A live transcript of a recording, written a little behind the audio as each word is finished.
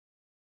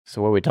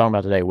So what are we talking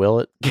about today?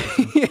 Will it?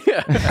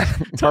 Yeah.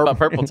 Talk about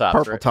purple tops.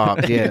 Purple right?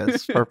 tops,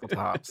 yes. Purple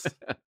tops.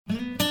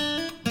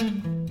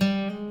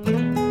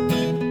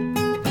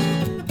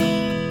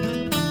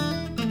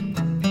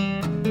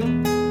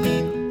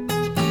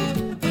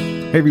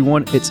 Hey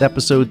everyone, it's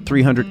episode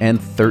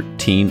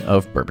 313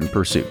 of Bourbon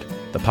Pursuit,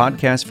 the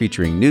podcast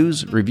featuring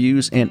news,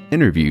 reviews, and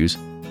interviews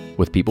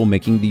with people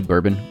making the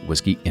bourbon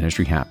whiskey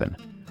industry happen.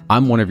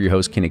 I'm one of your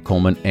hosts, Kenny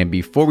Coleman, and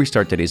before we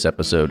start today's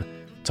episode,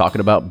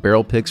 talking about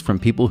barrel picks from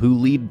people who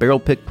lead barrel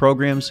pick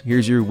programs,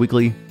 here's your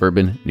weekly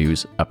bourbon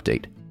news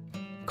update.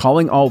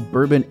 Calling all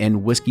bourbon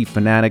and whiskey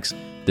fanatics,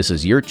 this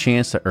is your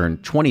chance to earn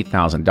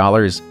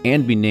 $20,000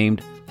 and be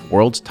named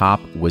World's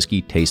Top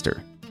Whiskey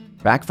Taster.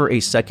 Back for a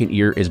second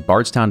year is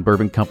Bardstown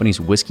Bourbon Company's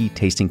whiskey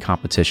tasting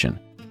competition,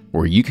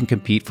 where you can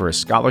compete for a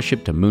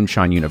scholarship to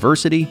Moonshine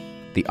University,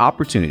 the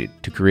opportunity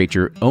to create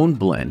your own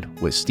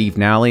blend with Steve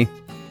Nally,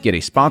 get a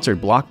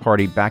sponsored block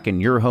party back in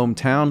your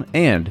hometown,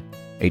 and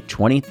a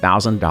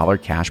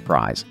 $20,000 cash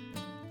prize.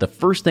 The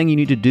first thing you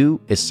need to do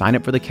is sign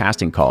up for the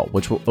casting call,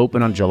 which will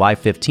open on July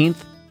 15th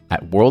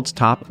at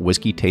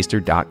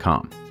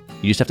worldstopwhiskeytaster.com.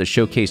 You just have to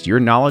showcase your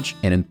knowledge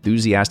and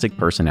enthusiastic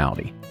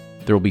personality.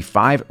 There will be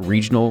 5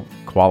 regional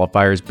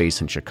qualifiers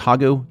based in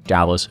Chicago,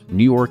 Dallas,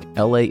 New York,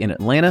 LA, and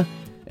Atlanta,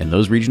 and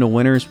those regional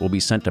winners will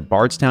be sent to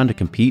Bardstown to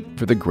compete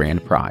for the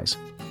grand prize.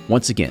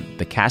 Once again,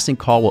 the casting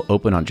call will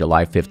open on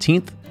July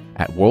 15th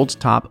at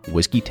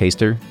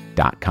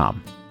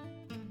worldstopwhiskeytaster.com.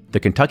 The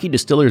Kentucky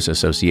Distillers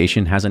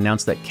Association has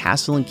announced that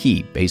Castle &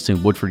 Key, based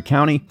in Woodford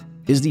County,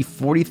 is the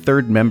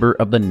 43rd member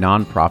of the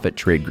nonprofit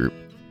trade group.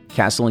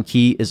 Castle &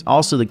 Key is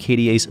also the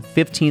KDA's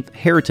 15th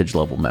heritage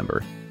level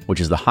member, which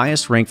is the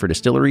highest rank for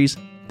distilleries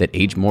that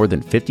age more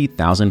than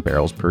 50,000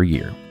 barrels per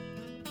year.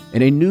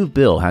 And a new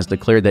bill has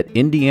declared that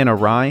Indiana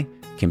rye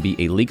can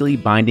be a legally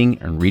binding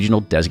and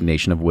regional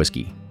designation of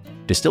whiskey.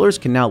 Distillers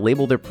can now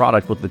label their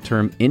product with the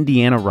term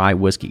Indiana rye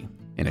whiskey.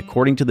 And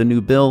according to the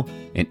new bill,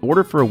 in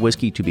order for a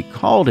whiskey to be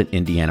called an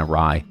Indiana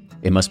rye,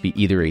 it must be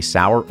either a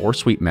sour or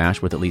sweet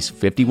mash with at least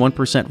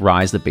 51%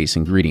 rye as the base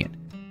ingredient.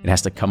 It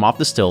has to come off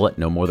the still at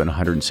no more than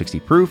 160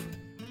 proof,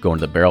 go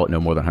into the barrel at no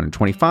more than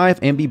 125,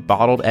 and be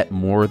bottled at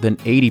more than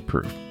 80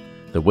 proof.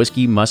 The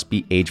whiskey must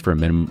be aged for a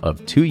minimum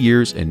of 2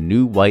 years in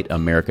new white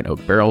American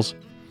oak barrels.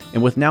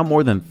 And with now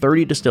more than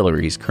 30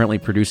 distilleries currently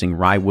producing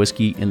rye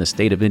whiskey in the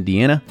state of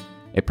Indiana,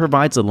 it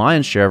provides the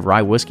lion's share of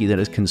rye whiskey that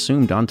is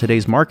consumed on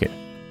today's market,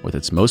 with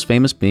its most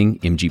famous being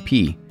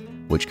MGP,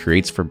 which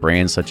creates for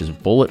brands such as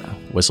Bulleit,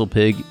 Whistle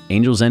Pig,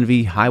 Angel's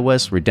Envy, High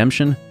West,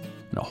 Redemption,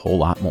 and a whole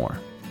lot more.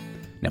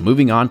 Now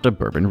moving on to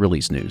bourbon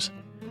release news.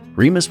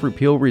 Remus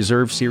Repeal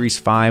Reserve Series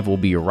 5 will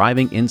be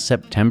arriving in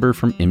September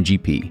from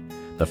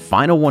MGP. The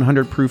final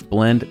 100 proof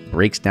blend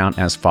breaks down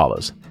as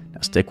follows.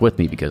 Now stick with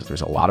me because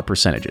there's a lot of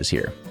percentages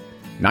here.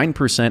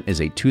 9%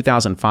 is a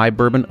 2005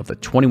 bourbon of the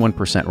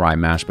 21% rye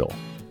mash bill.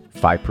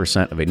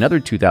 5% of another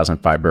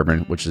 2005 bourbon,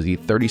 which is the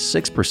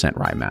 36%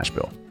 rye mash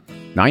bill.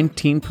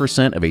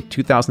 19% of a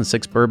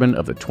 2006 bourbon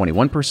of the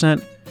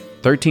 21%.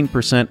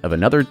 13% of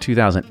another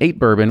 2008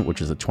 bourbon,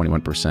 which is the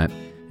 21%.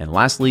 And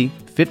lastly,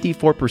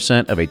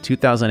 54% of a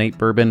 2008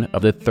 bourbon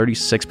of the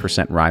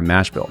 36% rye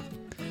mash bill.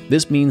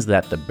 This means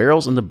that the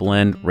barrels in the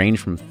blend range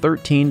from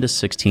 13 to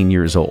 16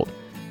 years old,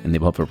 and they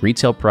will have a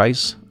retail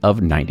price of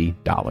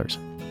 $90.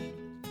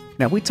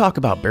 Now, we talk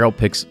about barrel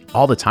picks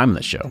all the time on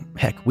the show.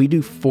 Heck, we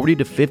do 40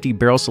 to 50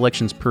 barrel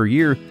selections per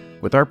year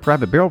with our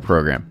private barrel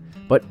program.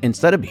 But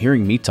instead of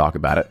hearing me talk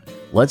about it,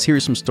 let's hear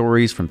some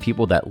stories from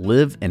people that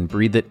live and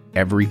breathe it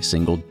every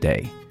single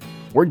day.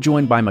 We're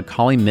joined by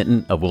Macaulay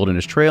Minton of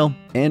Wilderness Trail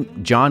and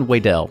John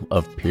Waddell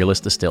of Peerless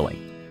Distilling.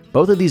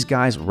 Both of these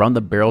guys run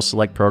the barrel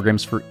select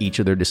programs for each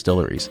of their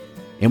distilleries.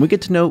 And we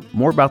get to know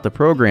more about the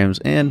programs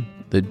and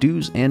the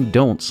do's and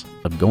don'ts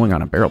of going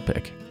on a barrel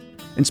pick.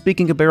 And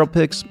speaking of barrel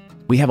picks,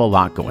 we have a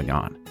lot going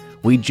on.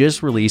 We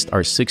just released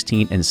our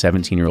 16 and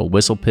 17-year-old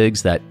Whistle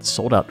Pigs that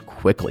sold out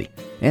quickly,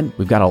 and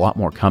we've got a lot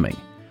more coming.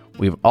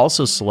 We've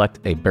also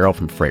selected a barrel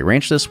from Frey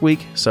Ranch this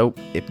week, so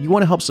if you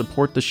want to help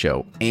support the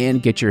show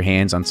and get your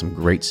hands on some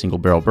great single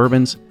barrel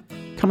bourbons,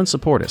 come and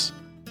support us.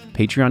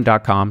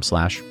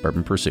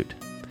 Patreon.com/Bourbon Pursuit.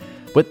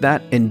 With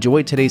that,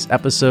 enjoy today's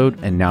episode,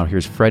 and now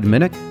here's Fred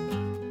Minnick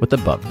with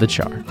Above the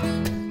Char.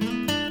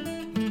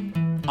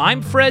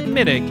 I'm Fred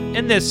Minnick,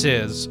 and this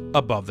is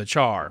Above the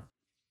Char.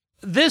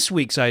 This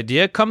week's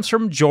idea comes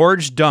from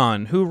George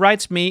Dunn, who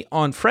writes me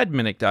on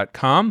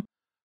fredminnick.com,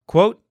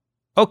 quote,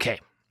 "Okay,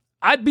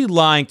 I'd be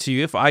lying to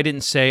you if I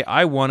didn't say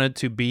I wanted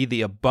to be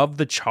the Above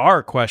the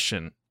Char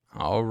question."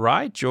 All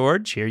right,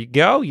 George, here you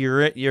go.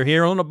 You're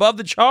here on Above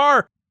the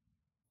Char.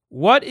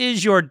 What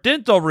is your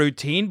dental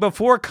routine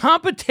before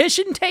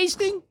competition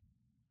tasting?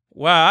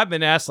 Well, I've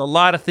been asked a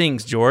lot of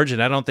things, George,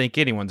 and I don't think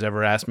anyone's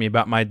ever asked me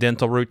about my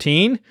dental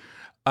routine.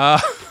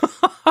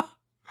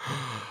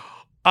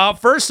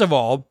 First of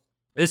all,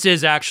 this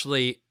is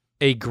actually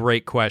a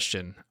great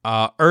question.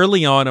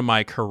 Early on in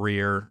my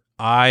career,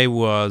 I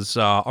was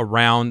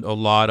around a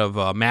lot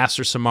of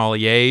master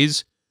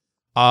sommeliers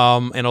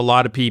and a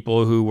lot of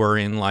people who were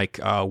in like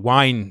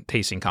wine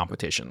tasting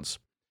competitions.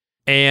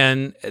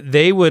 And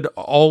they would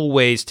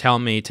always tell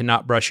me to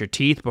not brush your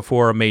teeth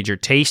before a major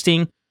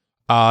tasting,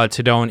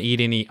 to don't eat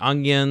any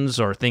onions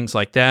or things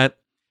like that.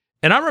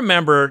 And I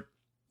remember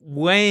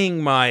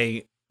weighing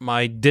my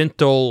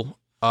dental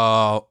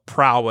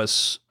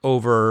prowess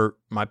over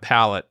my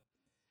palate.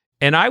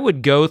 And I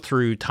would go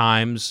through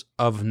times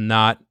of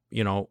not,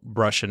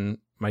 brushing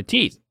my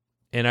teeth.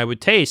 And I would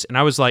taste. And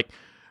I was like,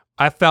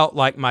 I felt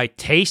like my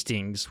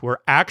tastings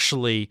were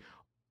actually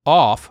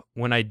off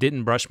when I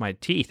didn't brush my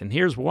teeth. And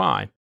here's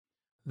why.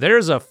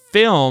 There's a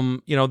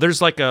film,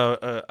 there's like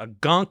a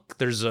gunk,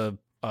 there's a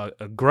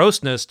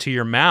grossness to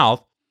your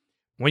mouth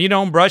when you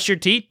don't brush your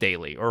teeth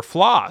daily or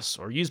floss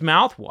or use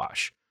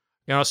mouthwash.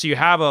 So you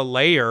have a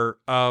layer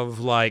of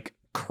like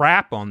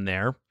crap on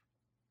there.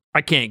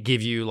 I can't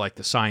give you like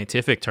the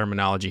scientific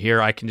terminology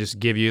here. I can just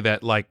give you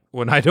that like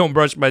when I don't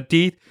brush my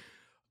teeth,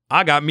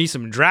 I got me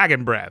some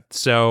dragon breath.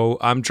 So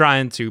I'm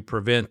trying to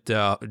prevent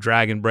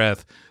dragon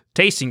breath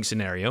tasting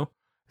scenario.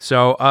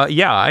 So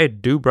I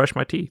do brush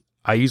my teeth.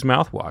 I use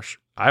mouthwash.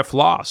 I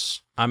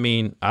floss. I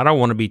mean, I don't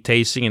want to be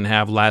tasting and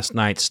have last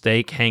night's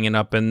steak hanging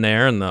up in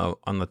there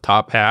on the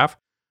top half,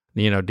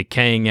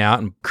 decaying out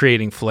and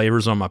creating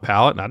flavors on my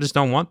palate. And I just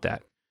don't want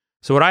that.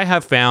 So what I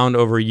have found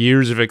over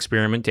years of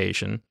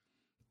experimentation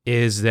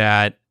is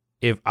that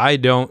if I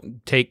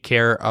don't take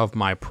care of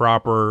my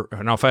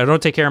if I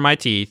don't take care of my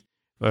teeth,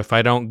 if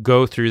I don't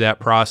go through that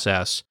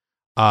process,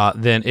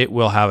 then it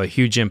will have a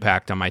huge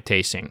impact on my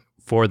tasting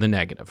for the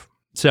negative.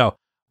 So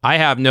I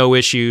have no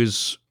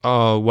issues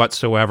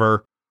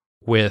whatsoever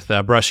with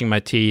brushing my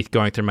teeth,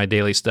 going through my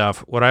daily stuff.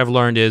 What I've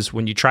learned is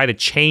when you try to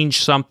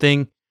change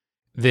something,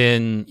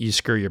 then you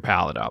screw your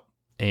palate up.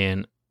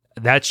 And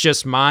that's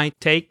just my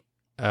take.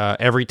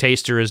 Every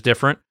taster is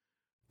different.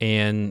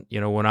 And,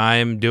 when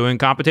I'm doing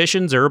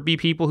competitions, there will be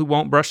people who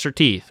won't brush their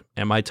teeth.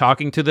 Am I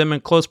talking to them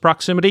in close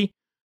proximity?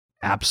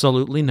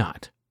 Absolutely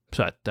not.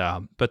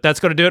 But that's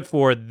going to do it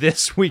for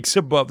this week's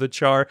Above the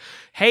Char.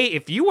 Hey,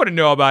 if you want to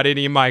know about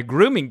any of my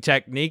grooming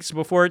techniques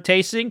before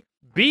tasting,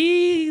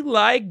 be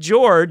like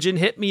George and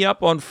hit me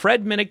up on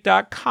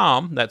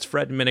fredminnick.com. That's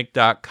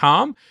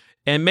fredminnick.com.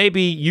 And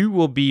maybe you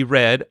will be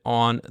read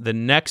on the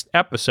next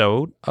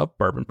episode of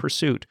Bourbon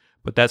Pursuit.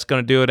 But that's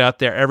going to do it out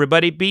there.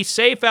 Everybody be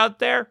safe out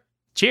there.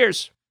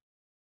 Cheers.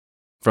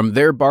 From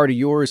their bar to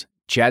yours,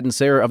 Chad and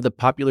Sarah of the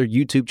popular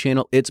YouTube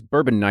channel It's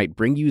Bourbon Night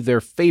bring you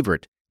their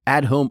favorite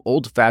at-home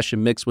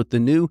old-fashioned mix with the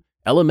new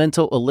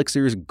Elemental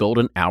Elixirs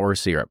Golden Hour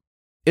Syrup.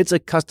 It's a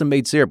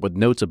custom-made syrup with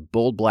notes of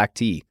bold black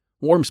tea,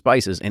 warm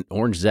spices, and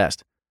orange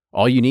zest.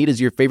 All you need is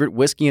your favorite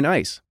whiskey and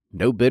ice.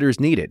 No bitters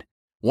needed.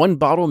 One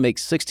bottle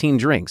makes 16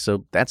 drinks,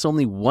 so that's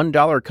only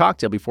 $1 a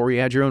cocktail before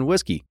you add your own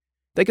whiskey.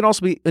 They can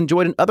also be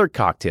enjoyed in other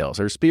cocktails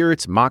or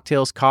spirits,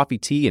 mocktails, coffee,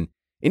 tea, and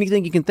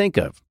anything you can think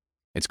of.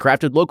 It's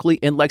crafted locally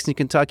in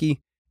Lexington, Kentucky,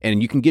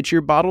 and you can get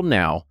your bottle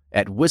now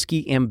at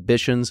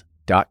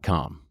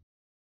whiskeyambitions.com.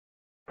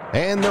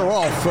 And they're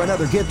off for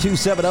another Get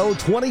 270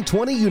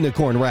 2020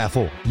 Unicorn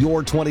Raffle.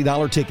 Your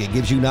 $20 ticket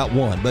gives you not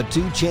one, but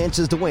two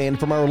chances to win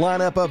from our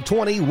lineup of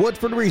 20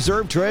 Woodford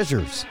Reserve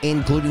treasures,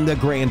 including the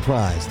grand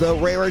prize, the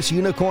rarest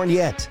unicorn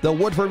yet, the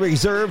Woodford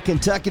Reserve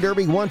Kentucky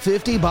Derby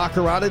 150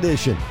 Baccarat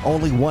Edition.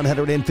 Only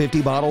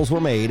 150 bottles were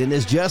made and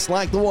is just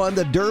like the one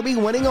the Derby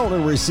winning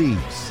owner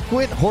receives.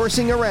 Quit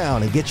horsing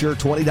around and get your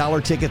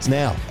 $20 tickets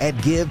now at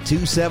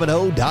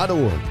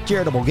give270.org.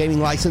 Charitable Gaming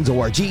License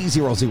ORG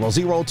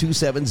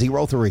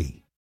 0002703.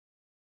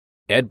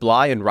 Ed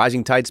Bly and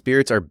Rising Tide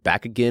Spirits are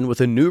back again with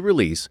a new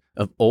release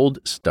of Old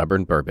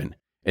Stubborn Bourbon.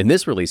 And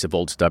this release of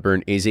Old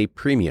Stubborn is a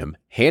premium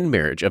hand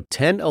marriage of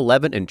 10,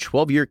 11, and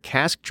 12-year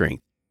cask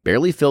strength,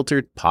 barely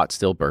filtered pot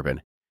still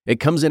bourbon.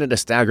 It comes in at a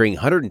staggering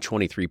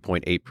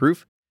 123.8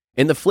 proof,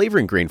 and the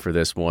flavoring grain for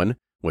this one,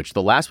 which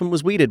the last one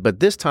was wheated,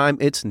 but this time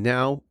it's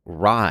now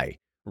rye.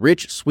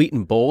 Rich, sweet,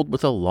 and bold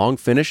with a long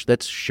finish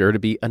that's sure to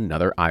be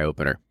another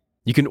eye-opener.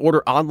 You can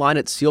order online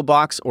at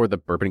Sealbox or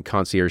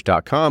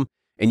thebourbonconcierge.com,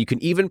 and you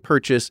can even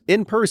purchase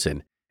in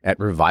person at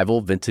Revival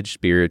Vintage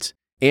Spirits,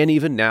 and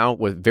even now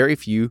with very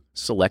few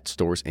select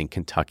stores in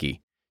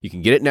Kentucky. You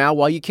can get it now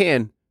while you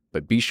can,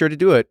 but be sure to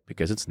do it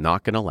because it's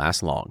not going to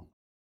last long.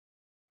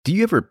 Do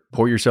you ever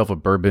pour yourself a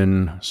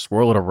bourbon,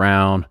 swirl it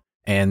around,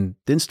 and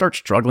then start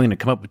struggling to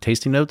come up with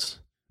tasting notes?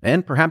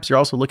 And perhaps you're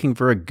also looking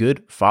for a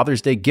good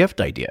Father's Day gift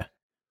idea.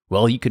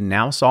 Well, you can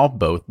now solve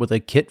both with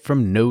a kit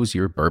from Knows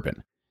Your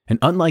Bourbon. And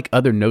unlike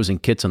other nosing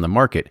kits on the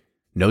market,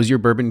 Knows Your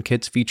Bourbon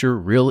kits feature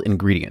real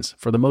ingredients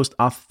for the most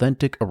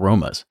authentic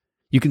aromas.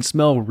 You can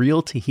smell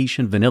real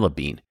Tahitian vanilla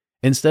bean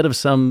instead of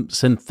some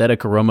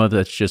synthetic aroma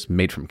that's just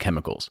made from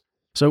chemicals.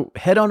 So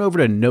head on over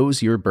to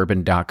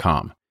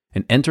knowsyourbourbon.com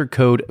and enter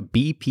code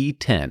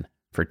BP10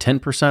 for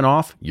 10%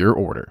 off your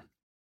order.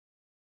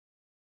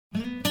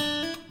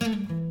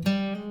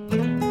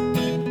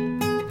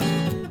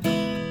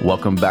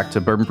 Welcome back to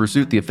Bourbon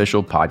Pursuit, the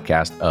official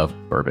podcast of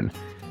bourbon.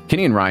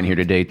 Kenny and Ryan here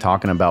today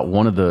talking about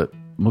one of the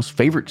most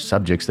favorite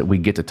subjects that we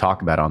get to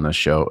talk about on this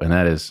show, and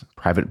that is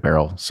private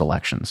barrel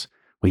selections.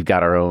 We've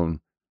got our own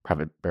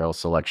private barrel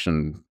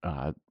selection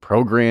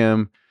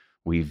program.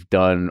 We've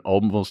done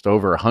almost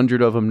over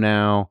 100 of them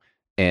now,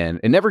 and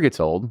it never gets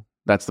old.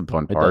 That's the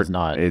fun part. It does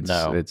not.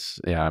 No.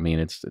 Yeah, I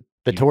mean,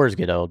 The tours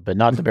get old, but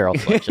not the barrel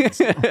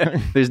selections.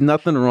 There's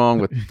nothing wrong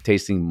with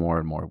tasting more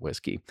and more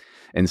whiskey.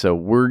 And so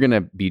we're going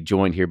to be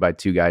joined here by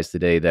two guys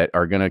today that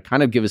are going to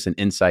kind of give us an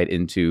insight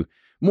into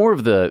more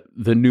of the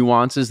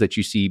nuances that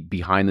you see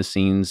behind the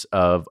scenes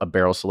of a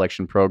barrel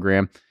selection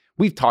program.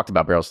 We've talked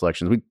about barrel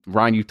selections.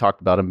 Ryan, you've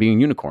talked about them being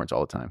unicorns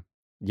all the time.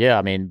 Yeah,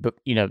 I mean, but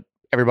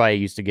everybody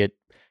used to get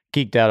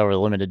geeked out over the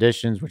limited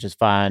editions, which is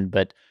fine.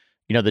 But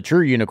the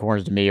true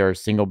unicorns to me are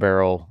single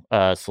barrel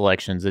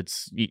selections.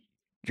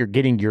 You're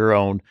getting your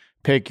own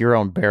pick, your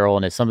own barrel,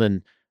 and it's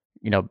something.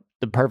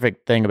 The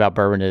perfect thing about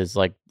bourbon is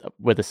like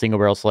with a single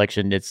barrel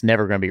selection, it's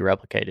never going to be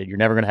replicated. You're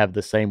never going to have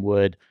the same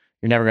wood.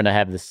 You're never going to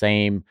have the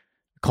same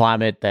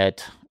climate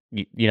that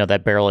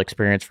that barrel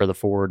experience for the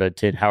 4 to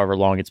 10, however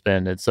long it's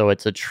been. And so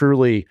it's a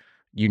truly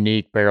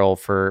unique barrel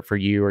for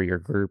you or your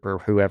group or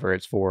whoever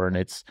it's for.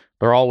 And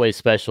they're always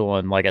special.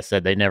 And like I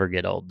said, they never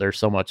get old. They're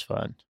so much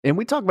fun. And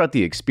we talk about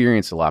the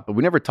experience a lot, but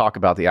we never talk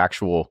about the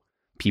actual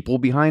people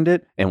behind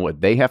it and what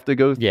they have to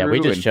go through. Yeah, we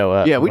just show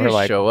up. Yeah, we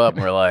just show up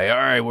and we're like, all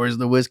right, where's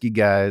the whiskey,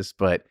 guys?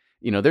 But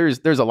there's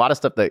a lot of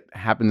stuff that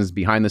happens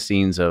behind the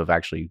scenes of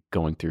actually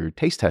going through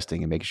taste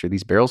testing and making sure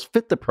these barrels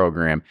fit the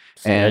program.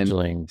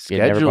 Scheduling,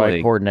 getting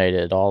everybody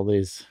coordinated, all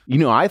these.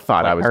 I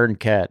thought I was herding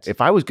cats. If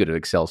I was good at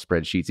Excel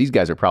spreadsheets, these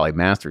guys are probably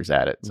masters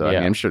at it. So yeah. I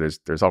mean, I'm sure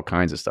there's all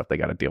kinds of stuff they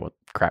got to deal with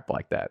crap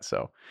like that.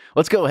 So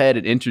let's go ahead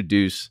and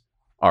introduce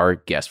our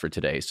guest for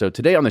today. So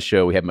today on the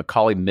show, we have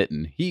Macaulay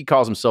Mitten. He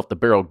calls himself the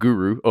barrel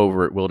guru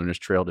over at Wilderness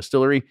Trail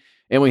Distillery.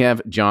 And we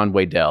have John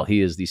Waddell.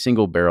 He is the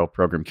single barrel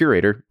program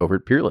curator over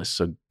at Peerless.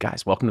 So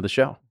guys, welcome to the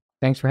show.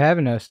 Thanks for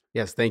having us.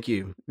 Yes, thank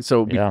you.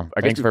 So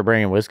thanks for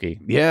bringing whiskey.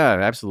 Yeah,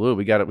 absolutely.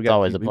 We got it. It's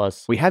always a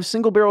plus. We have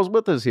single barrels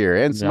with us here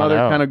and some other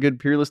kind of good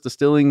Peerless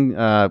distilling. We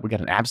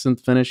got an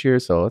absinthe finish here,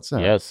 so let's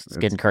it's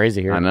getting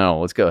crazy here. I know.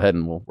 Let's go ahead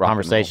and we'll rock.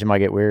 Conversation might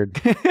get weird.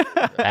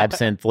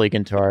 Absinthe leak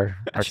into our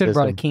I should have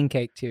brought a king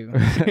cake too.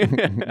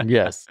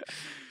 Yes.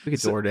 We could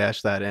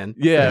DoorDash that in.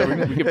 Yeah,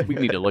 we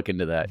need to look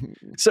into that.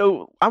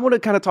 So I want to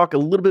kind of talk a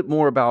little bit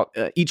more about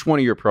each one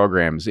of your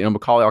programs.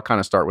 Macaulay, I'll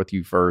kind of start with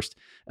you first.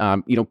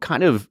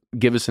 Kind of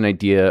give us an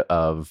idea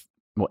of,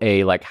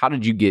 how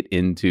did you get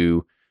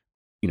into,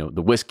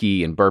 the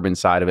whiskey and bourbon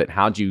side of it?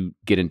 How'd you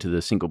get into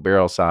the single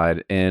barrel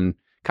side? And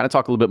kind of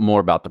talk a little bit more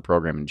about the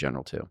program in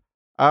general too.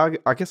 I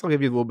guess I'll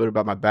give you a little bit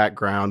about my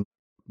background.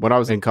 When I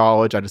was in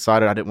college, I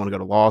decided I didn't want to go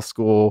to law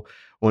school.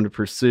 Wanted to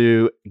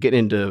pursue getting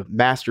into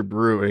master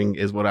brewing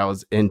is what I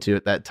was into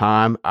at that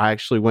time. I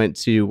actually went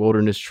to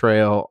Wilderness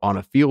Trail on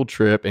a field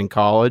trip in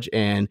college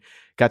and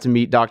got to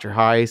meet Dr.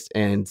 Heist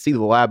and see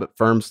the lab at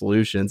Firm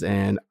Solutions.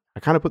 And I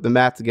kind of put the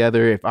math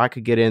together. If I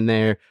could get in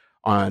there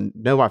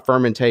know my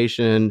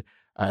fermentation,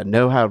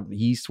 know how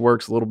yeast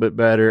works a little bit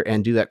better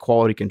and do that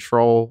quality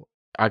control,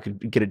 I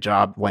could get a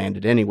job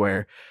landed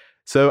anywhere.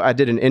 So I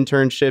did an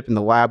internship in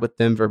the lab with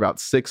them for about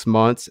 6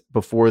 months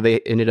before they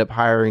ended up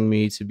hiring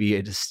me to be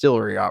a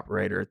distillery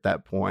operator at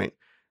that point.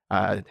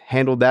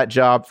 Handled that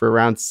job for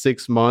around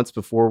 6 months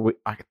before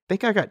I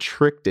think I got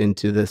tricked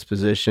into this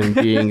position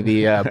being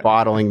the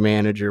bottling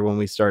manager when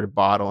we started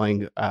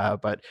bottling.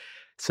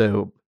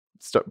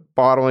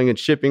 Bottling and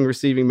shipping,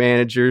 receiving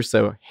manager.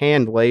 So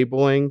hand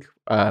labeling,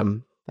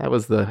 and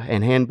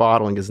hand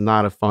bottling is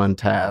not a fun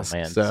task. Oh,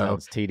 man, so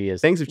sounds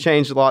tedious. Things have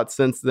changed a lot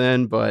since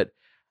then, but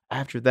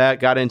after that,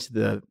 got into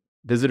the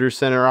visitor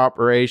center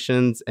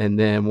operations. And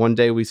then one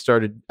day we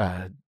decided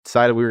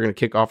we were going to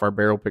kick off our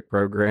barrel pick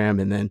program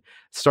and then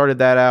started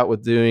that out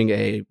with doing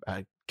a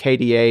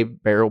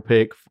KDA barrel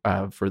pick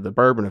for the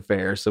Bourbon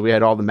Affair. So we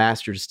had all the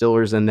master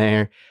distillers in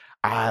there.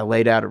 I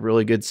laid out a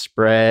really good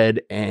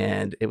spread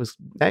and it was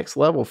next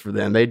level for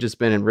them. They'd just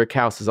been in rick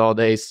houses all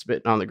day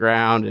spitting on the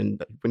ground.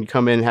 And when you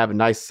come in and have a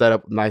nice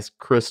setup with nice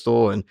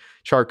crystal and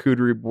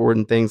charcuterie board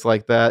and things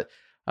like that,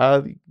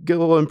 get a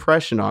little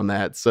impression on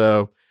that.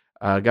 So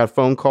got a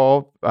phone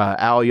call.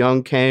 Al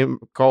Young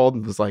called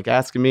and was like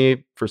asking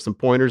me for some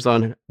pointers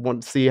on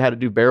wanting to see how to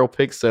do barrel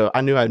picks. So I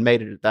knew I'd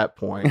made it at that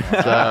point.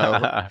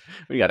 So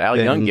we got Al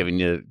Young giving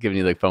you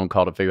the phone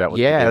call to figure out what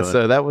to do. Yeah,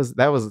 so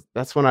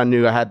that's when I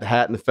knew I had the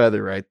hat and the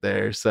feather right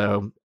there.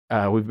 So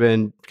we've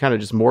been kind of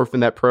just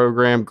morphing that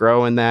program,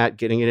 growing that,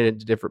 getting it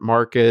into different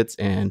markets,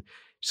 and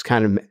just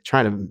kind of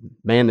trying to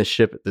man the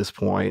ship at this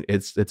point.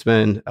 It's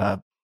been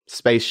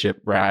spaceship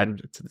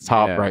ride to the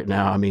top right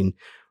now. I mean,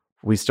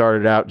 we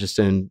started out just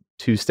in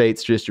 2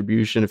 states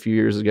distribution a few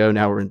years ago.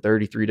 Now we're in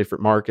 33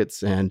 different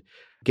markets and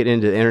get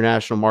into the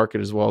international market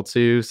as well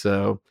too.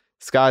 So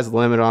sky's the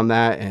limit on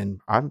that.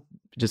 And I'm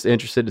just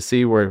interested to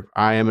see where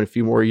I am in a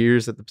few more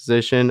years at the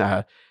position.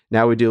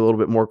 Now we do a little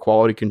bit more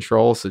quality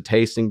control. So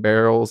tasting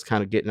barrels,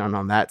 kind of getting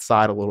on that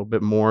side a little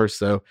bit more.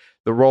 So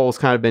the role's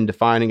kind of been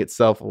defining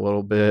itself a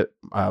little bit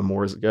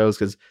more as it goes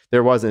because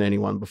there wasn't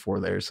anyone before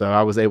there. So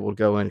I was able to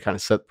go in and kind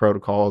of set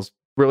protocols,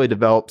 really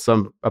developed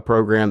a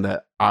program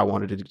that I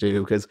wanted to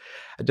do, because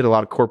I did a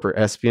lot of corporate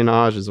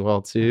espionage as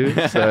well too.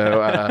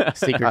 So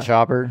Secret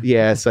shopper.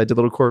 Yes, I did a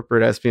little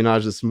corporate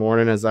espionage this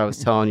morning, as I was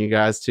telling you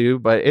guys too.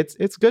 But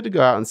it's good to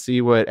go out and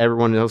see what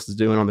everyone else is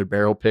doing on their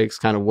barrel picks,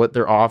 kind of what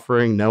they're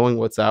offering, knowing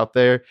what's out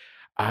there.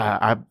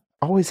 I've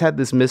always had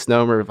this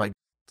misnomer of like,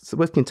 so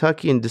with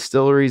Kentucky and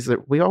distilleries,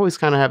 that we always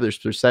kind of have this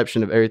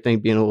perception of everything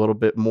being a little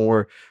bit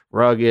more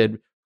rugged.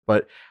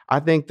 But I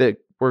think that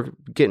we're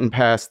getting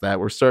past that.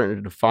 We're starting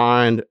to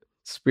define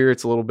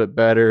spirits a little bit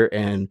better,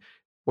 and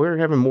we're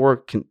having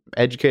more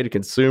educated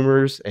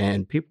consumers,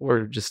 and people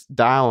are just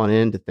dialing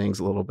into things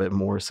a little bit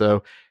more.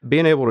 So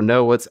being able to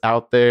know what's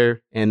out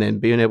there, and then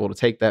being able to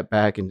take that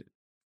back and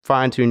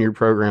fine tune your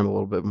program a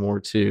little bit more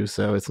too.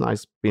 So it's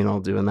nice being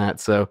able to doing that.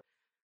 So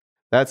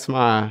that's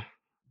my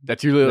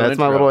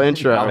little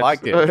intro. I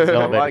liked it.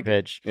 I like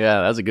pitch.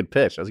 Yeah, that's a good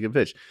pitch.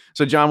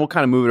 So John, we'll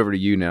kind of move it over to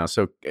you now.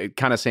 So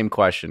kind of same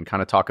question,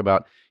 kind of talk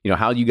about,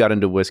 how you got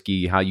into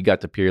whiskey, how you got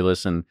to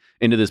Peerless and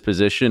into this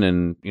position,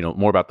 and,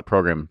 more about the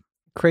program.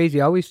 Crazy.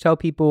 I always tell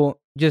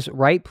people just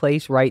right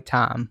place, right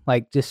time.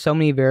 Like just so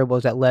many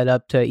variables that led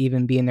up to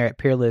even being there at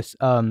Peerless.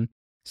 So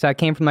I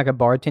came from like a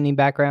bartending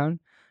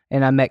background,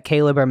 and I met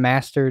Caleb, our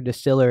master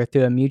distiller,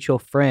 through a mutual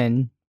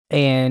friend.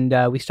 And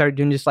we started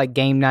doing just like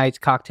game nights,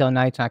 cocktail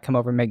nights, and I come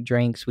over and make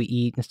drinks, we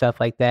eat and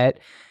stuff like that.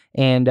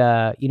 And,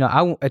 at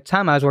the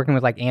time I was working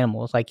with like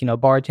animals, like,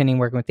 bartending,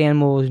 working with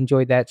animals,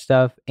 enjoyed that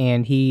stuff.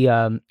 And he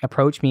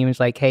approached me and was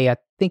like, hey, I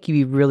think you'd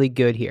be really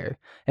good here.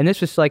 And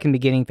this was like in the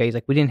beginning phase,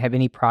 like we didn't have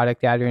any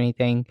product out or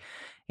anything.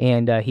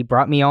 And he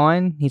brought me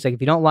on. He's like, if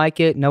you don't like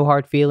it, no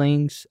hard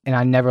feelings. And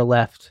I never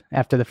left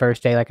after the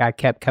first day. Like I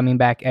kept coming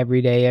back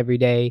every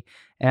day.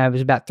 And I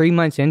was about 3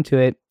 months into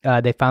it.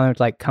 They finally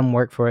was like, come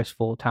work for us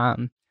full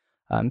time.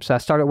 So I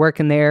started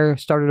working there,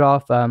 started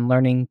off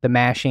learning the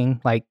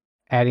mashing, like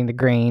adding the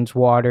grains,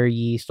 water,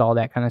 yeast, all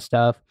that kind of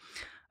stuff.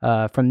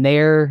 From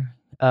there,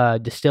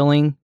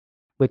 distilling,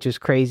 which is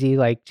crazy,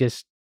 like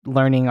just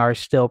learning our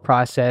still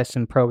process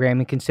and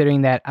programming,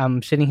 considering that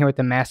I'm sitting here with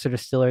the master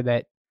distiller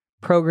that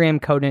program,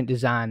 code, and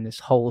design this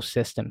whole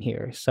system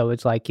here. So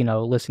it's like,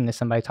 listening to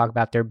somebody talk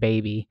about their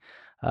baby.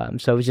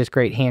 So it was just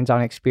great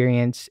hands-on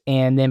experience.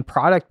 And then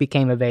product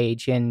became of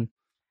age, and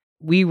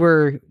we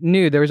were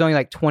new. There was only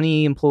like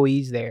 20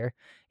 employees there.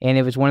 And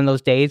it was one of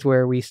those days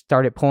where we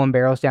started pulling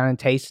barrels down and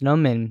tasting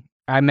them. And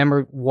I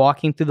remember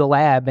walking through the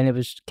lab, and it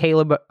was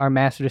Caleb, our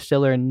master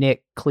distiller, and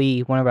Nick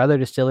Klee, one of our other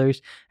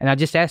distillers. And I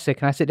just asked,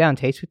 can I sit down and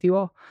taste with you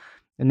all?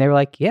 And they were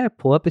like, yeah,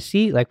 pull up a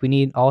seat. Like we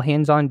need all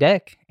hands on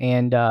deck.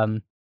 And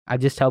I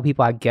just tell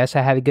people, I guess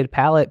I had a good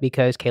palate,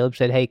 because Caleb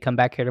said, hey, come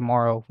back here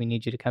tomorrow. We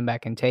need you to come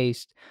back and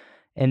taste.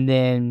 And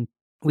then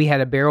we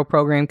had a barrel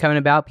program coming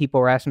about.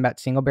 People were asking about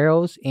single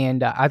barrels.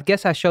 And I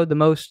guess I showed the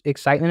most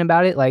excitement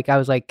about it. Like I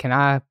was like, can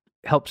I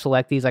help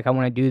select these? Like I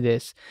want to do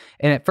this.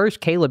 And at first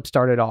Caleb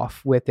started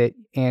off with it,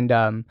 and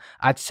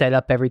I'd set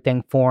up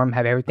everything for him,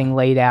 have everything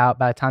laid out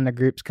by the time the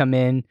groups come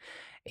in.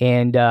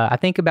 And I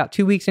think about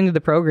 2 weeks into the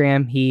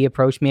program, he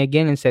approached me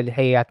again and said,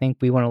 hey, I think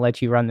we want to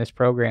let you run this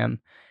program.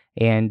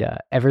 And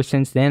ever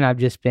since then, I've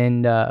just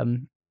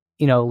been,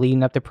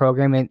 leading up the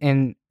program.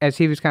 And as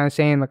he was kind of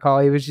saying,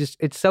 McCauley,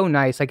 it's so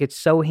nice. Like it's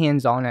so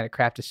hands-on at a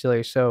craft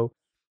distillery. So,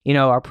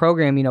 our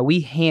program,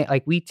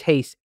 we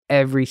taste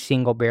every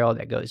single barrel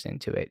that goes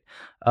into it.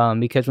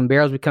 Because when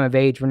barrels become of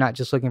age, we're not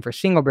just looking for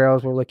single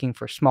barrels, we're looking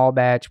for small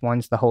batch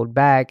ones to hold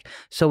back.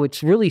 So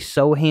it's really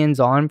so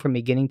hands-on from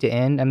beginning to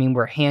end. I mean,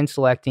 we're hand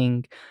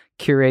selecting,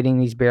 curating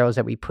these barrels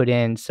that we put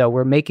in. So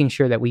we're making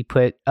sure that we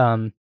put,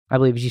 I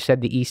believe, as you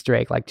said, the Easter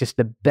egg, like just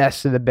the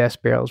best of the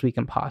best barrels we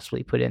can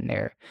possibly put in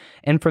there.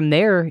 And from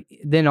there,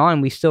 then on,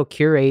 we still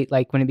curate,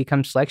 like when it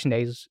becomes selection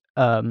days,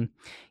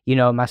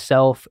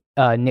 myself,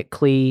 Nick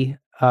Klee,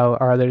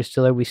 our other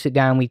distiller, we sit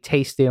down, we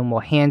taste them, we'll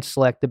hand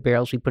select the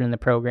barrels we put in the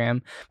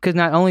program. Because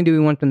not only do we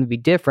want them to be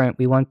different,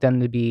 we want them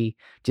to be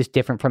just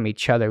different from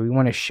each other. We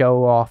want to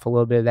show off a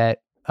little bit of that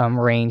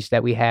range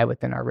that we have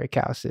within our rick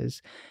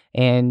houses.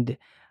 And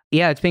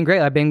yeah, it's been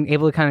great. I've been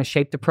able to kind of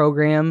shape the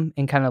program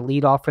and kind of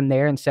lead off from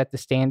there and set the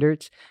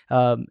standards.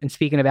 And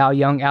speaking of Al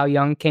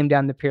Young came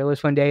down to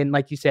Peerless one day. And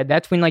like you said,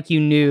 that's when you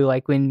knew,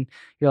 when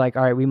you're like,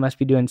 all right, we must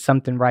be doing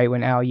something right,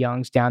 when Al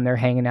Young's down there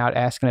hanging out,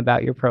 asking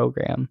about your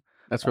program.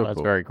 That's real cool.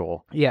 That's very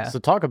cool. Yeah. So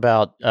talk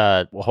about,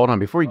 well, hold on.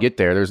 Before you get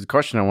there, there's a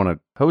question I want to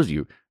pose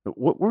you.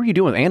 What were you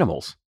doing with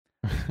animals?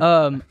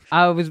 I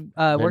was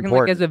working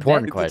like as a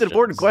vet. It's an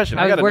important question.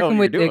 I was working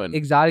with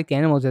exotic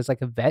animals as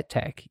like a vet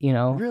tech,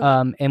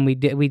 Really? And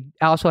we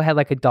also had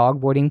like a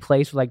dog boarding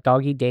place with like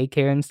doggy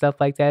daycare and stuff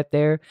like that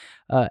there.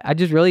 I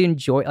just really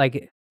enjoy,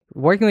 like,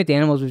 working with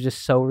animals was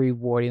just so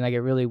rewarding. Like it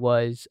really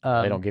was.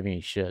 They don't give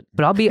me shit.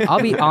 But I'll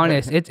be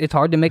honest. It's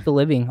hard to make a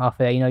living off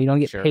of that. You don't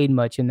get Sure. paid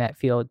much in that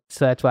field.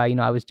 So that's why,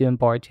 I was doing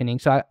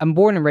bartending. So I'm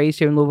born and raised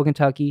here in Louisville,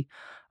 Kentucky.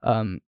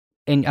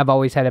 And I've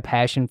always had a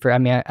passion for,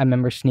 I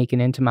remember sneaking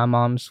into my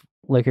mom's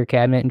liquor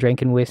cabinet and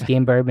drinking whiskey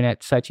and bourbon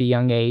at such a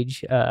young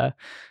age.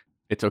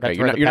 It's okay. That's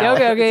You're where not, you're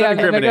not, okay, it's not yeah,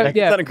 incriminating.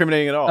 yeah. It's not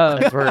incriminating at all.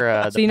 That's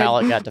where the So,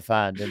 palate got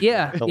defined in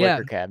Yeah, the yeah.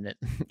 liquor cabinet.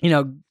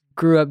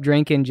 grew up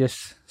drinking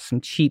just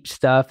some cheap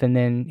stuff, and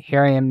then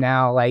here I am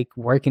now, like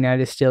working at a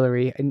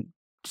distillery. And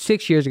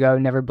 6 years ago, I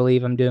would never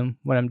believe I'm doing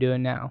what I'm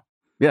doing now.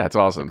 Yeah, it's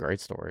awesome. Great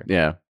story.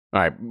 Yeah.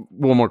 All right.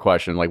 One more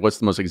question. Like, what's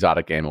the most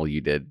exotic animal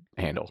you did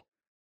handle?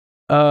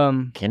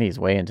 Kenny's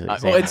way into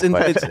these. Well, it's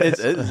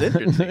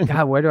interesting.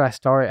 God, where do I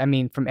start? I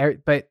mean,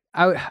 but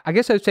I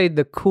guess I would say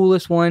the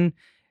coolest one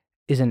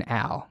is an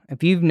owl.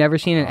 If you've never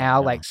seen an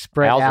owl like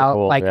spread Owls are out,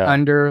 cool, like yeah.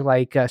 under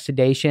like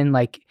sedation,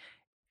 like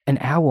an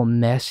owl will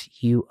mess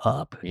you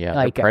up. Yeah,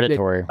 like they're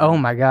predatory. oh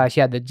my gosh,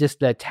 yeah,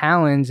 just the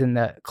talons and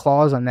the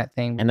claws on that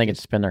thing. And they can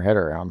spin their head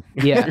around.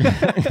 Yeah,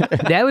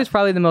 that was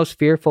probably the most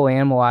fearful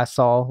animal I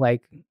saw.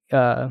 Like,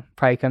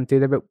 probably come through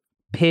there, but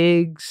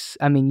pigs.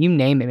 I mean, you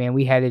name it, man.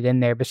 We had it in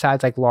there.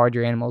 Besides, like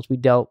larger animals, we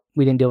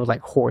didn't deal with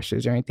like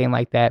horses or anything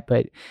like that.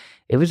 But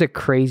it was a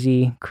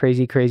crazy,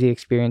 crazy, crazy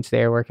experience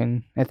there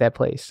working at that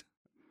place.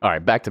 All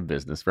right, back to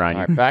business, Brian.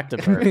 All right, back to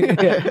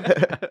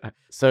bird.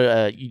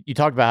 So you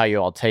talked about how you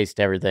all taste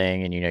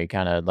everything, and you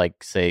kind of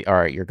like say, all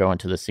right, you're going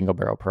to the single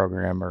barrel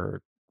program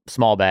or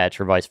small batch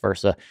or vice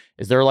versa.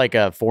 Is there like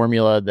a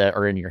formula that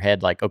are in your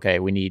head, like, okay,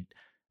 we need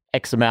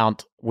X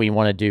amount we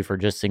want to do for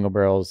just single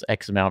barrels,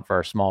 X amount for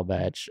our small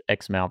batch,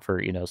 X amount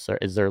for, so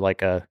is there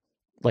like a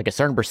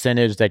certain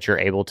percentage that you're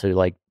able to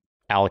like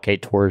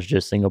allocate towards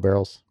just single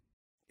barrels?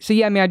 So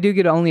yeah, I mean, I do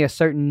get only a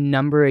certain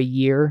number a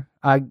year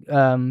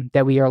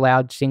that we are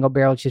allowed single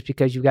barrels, just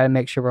because you've got to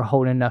make sure we're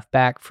holding enough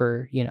back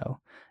for,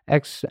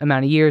 X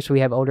amount of years. So we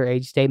have older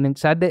age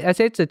statements. So I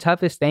say it's the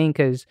toughest thing,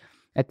 because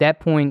at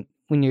that point,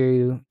 when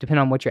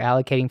depending on what you're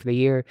allocating for the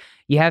year,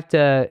 you have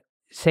to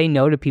say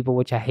no to people,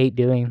 which I hate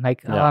doing.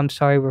 Like, Yeah. oh, I'm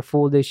sorry, we're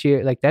full this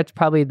year. Like, that's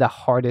probably the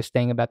hardest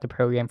thing about the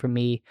program for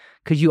me,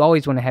 because you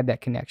always want to have that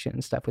connection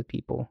and stuff with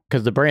people.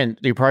 Because the brand,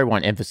 you probably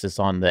want emphasis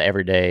on the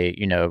everyday,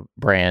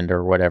 brand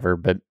or whatever,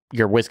 but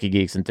your whiskey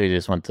geeks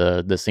enthusiasts want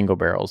the single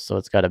barrels. So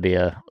it's got to be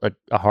a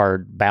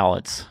hard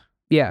balance.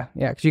 Yeah,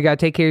 because you got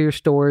to take care of your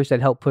stores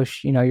that help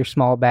push, your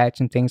small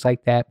batch and things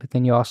like that. But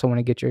then you also want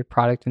to get your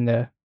product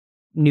into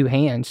new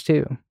hands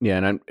too. Yeah,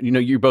 and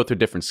you both are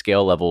different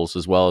scale levels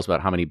as well as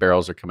about how many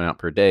barrels are coming out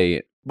per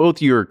day.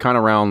 Both you're kind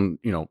of around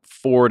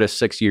 4 to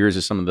 6 years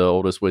is some of the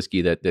oldest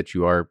whiskey that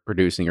you are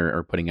producing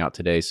or putting out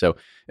today. So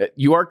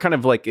you are kind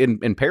of like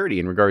in parity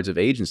in regards of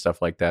age and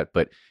stuff like that.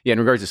 But yeah, in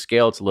regards to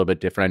scale, it's a little bit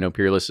different. I know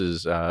Peerless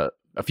is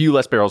a few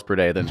less barrels per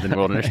day than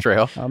Wilderness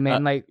Trail. Oh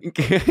man,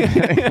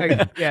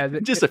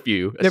 just a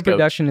few. Their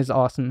production is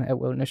awesome at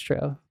Wilderness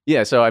Trail.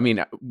 Yeah, so I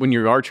mean, when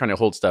you are trying to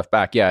hold stuff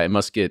back, yeah, it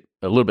must get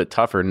a little bit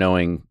tougher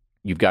knowing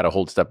you've got to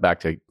hold stuff back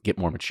to get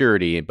more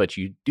maturity, but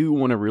you do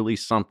want to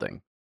release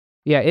something.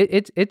 Yeah,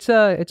 it's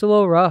a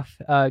little rough,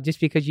 just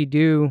because you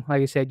do,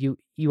 like I said,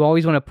 you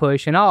always want to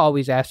push, and I'll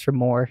always ask for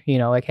more.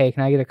 Like, hey,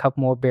 can I get a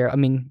couple more barrels? I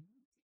mean,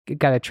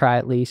 got to try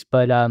at least,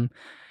 but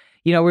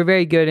we're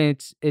very good,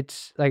 and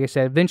it's like I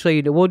said,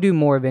 eventually we'll do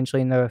more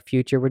eventually in the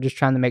future. We're just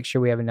trying to make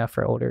sure we have enough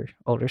for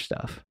older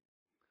stuff.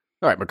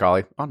 All right,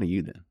 Macaulay, on to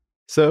you then.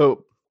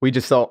 So we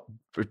just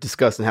were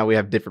discussing how we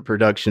have different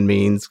production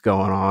means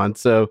going on.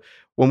 So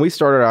when we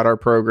started out our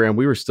program,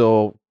 we were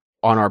still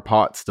on our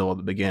pot still at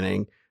the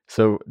beginning.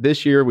 So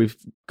this year we've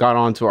got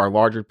onto our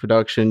larger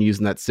production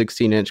using that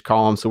 16-inch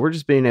column. So we're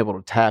just being able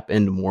to tap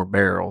into more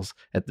barrels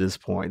at this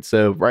point.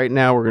 So right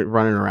now we're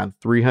running around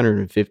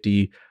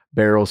 350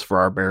 barrels for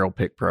our barrel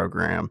pick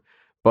program,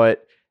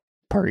 but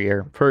per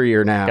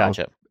year now.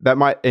 Gotcha. That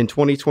might in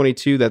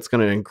 2022, that's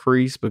going to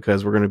increase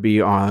because we're going to be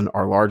on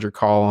our larger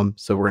column.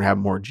 So we're going to have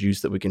more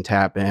juice that we can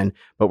tap in,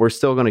 but we're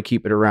still going to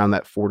keep it around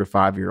that 4 to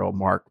 5 year old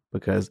mark,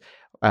 because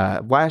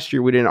last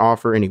year we didn't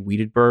offer any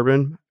wheated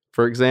bourbon,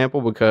 for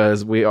example,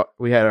 because we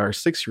had our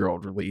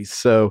 6-year-old release.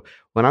 So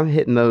when I'm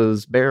hitting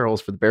those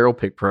barrels for the barrel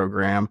pick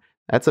program,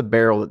 that's a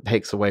barrel that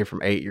takes away from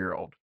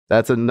 8-year-old.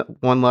 That's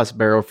one less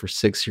barrel for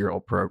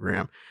 6-year-old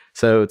program.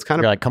 So it's kind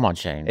You're of like, come on,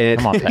 Shane. And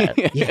Come on, Pat.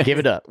 Give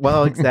it up.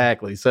 Well,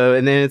 exactly. So,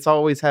 and then it's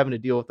always having to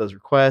deal with those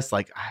requests.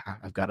 Like,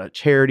 I've got a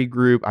charity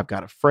group. I've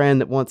got a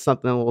friend that wants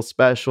something a little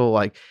special.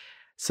 Like,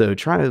 so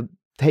trying to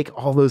take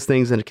all those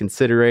things into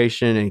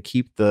consideration and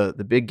keep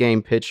the big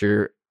game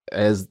picture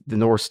as the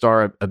North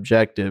Star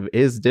objective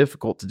is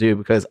difficult to do,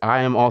 because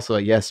I am also a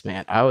yes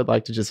man. I would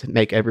like to just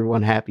make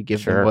everyone happy,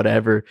 give them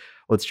whatever.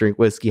 Let's drink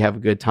whiskey, have a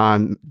good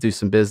time, do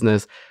some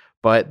business.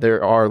 But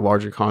there are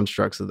larger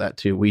constructs of that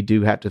too. We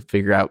do have to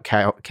figure out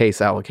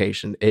case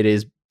allocation. It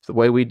is the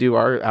way we do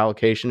our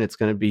allocation. It's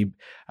going to be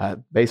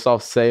based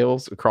off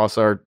sales across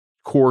our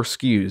core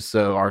SKUs.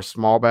 So our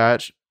small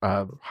batch,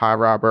 high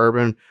rye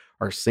bourbon,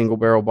 our single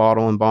barrel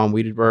bottle and bond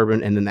wheated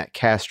bourbon, and then that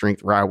cast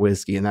strength rye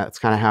whiskey. And that's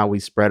kind of how we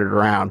spread it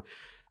around.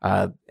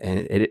 And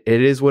it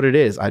is what it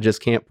is. I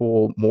just can't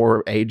pull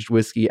more aged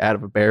whiskey out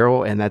of a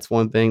barrel. And that's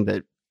one thing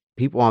that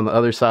people on the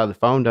other side of the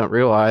phone don't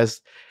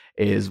realize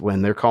is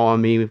when they're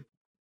calling me,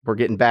 we're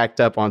getting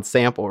backed up on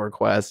sample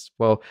requests.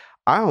 Well,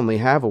 I only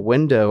have a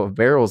window of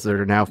barrels that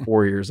are now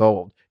 4 years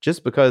old.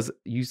 Just because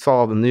you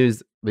saw the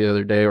news the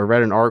other day or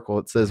read an article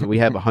that says we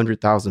have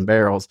 100,000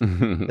 barrels,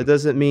 it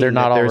doesn't mean They're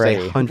not that there's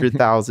already.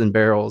 100,000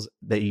 barrels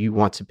that you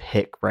want to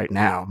pick right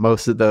now.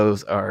 Most of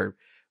those are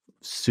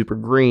super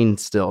green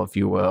still, if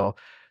you will.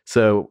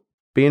 So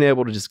being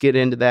able to just get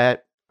into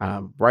that.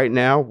 Right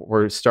now,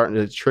 we're starting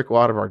to trickle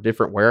out of our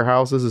different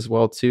warehouses as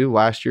well too.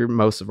 Last year,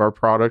 most of our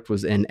product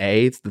was in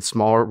A, it's the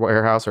smaller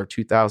warehouse, our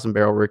 2,000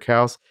 barrel rick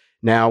house.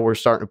 Now we're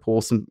starting to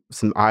pull some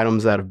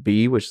items out of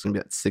B, which is going to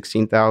be that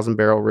 16,000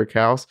 barrel rick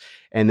house.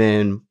 And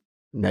then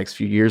next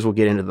few years, we'll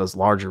get into those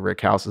larger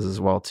rick houses as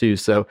well too.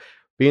 So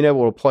being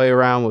able to play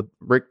around with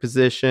rick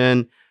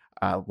position,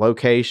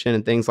 location,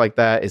 and things like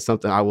that is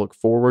something I look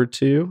forward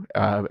to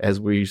as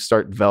we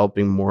start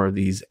developing more of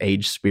these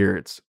aged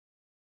spirits.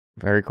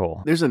 Very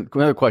cool. There's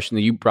another question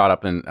that you brought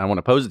up, and I want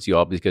to pose it to you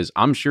all because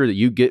I'm sure that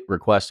you get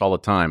requests all the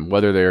time,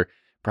 whether they're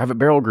private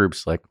barrel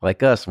groups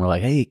like us, and we're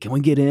like, hey, can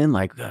we get in?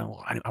 Like, I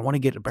want to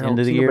get a barrel. End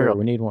of the year, barrel.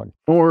 we need one.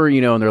 Or,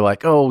 and they're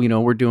like, oh,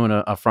 we're doing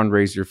a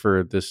fundraiser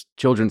for this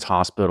children's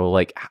hospital.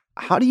 Like,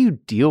 how do you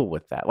deal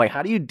with that? Like,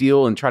 how do you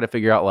deal and try to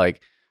figure out,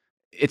 like,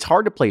 it's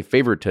hard to play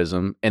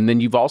favoritism. And then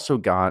you've also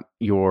got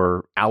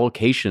your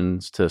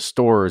allocations to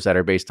stores that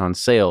are based on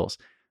sales.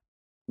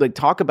 Like,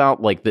 talk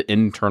about like the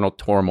internal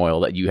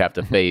turmoil that you have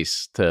to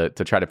face to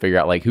try to figure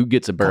out like who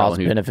gets a barrel. Cost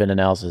benefit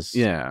analysis.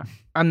 Yeah.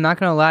 I'm not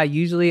gonna lie.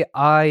 Usually,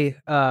 and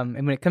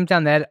when it comes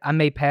down to that, I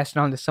may pass it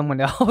on to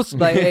someone else,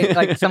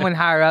 like someone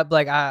higher up.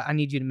 Like, I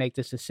need you to make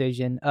this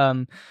decision.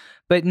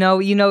 But no,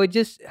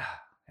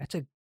 that's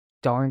a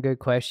darn good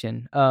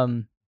question.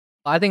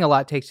 I think a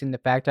lot takes into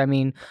fact. I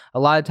mean, a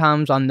lot of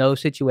times on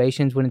those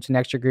situations when it's an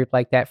extra group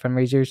like that,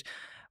 fundraisers,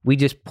 we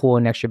just pull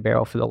an extra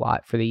barrel for the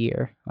lot for the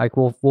year. Like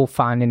we'll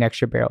find an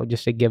extra barrel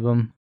just to give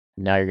them.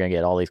 Now you're gonna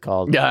get all these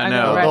calls. Yeah, I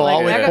know.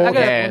 Right? Like,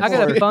 I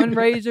got a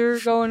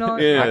fundraiser going on.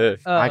 Yeah.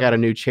 I got a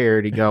new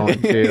charity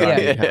going too. Yeah. I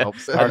need help.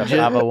 Start a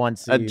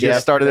 501c. I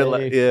just started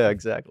it. Yeah,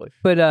 exactly.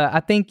 But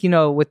I think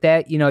with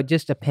that, it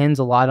just depends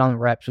a lot on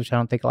reps, which I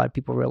don't think a lot of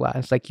people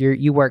realize. Like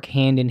you work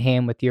hand in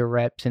hand with your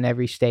reps in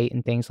every state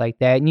and things like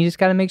that, and you just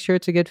got to make sure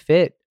it's a good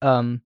fit.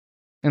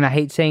 And I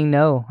hate saying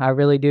no. I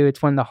really do.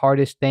 It's one of the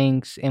hardest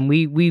things, and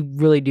we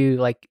really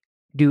do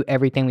do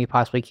everything we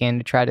possibly can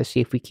to try to see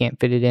if we can't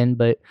fit it in.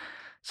 But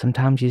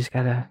sometimes you just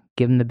gotta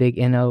give them the big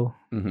NO.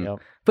 Mm-hmm. Yep.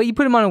 But you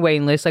put them on a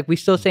waiting list. Like we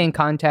still stay in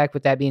contact.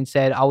 With that being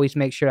said, always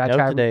make sure I No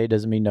try. today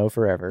doesn't mean no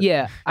forever.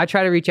 Yeah, I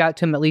try to reach out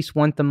to them at least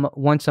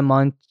once a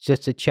month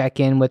just to check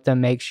in with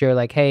them, make sure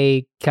like,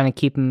 hey, kind of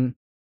keep them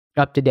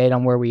up to date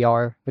on where we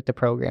are with the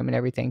program and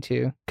everything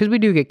too, because we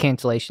do get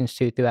cancellations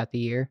too throughout the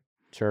year.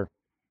 Sure.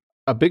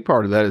 A big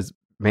part of that is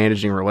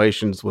managing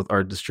relations with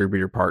our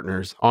distributor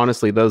partners.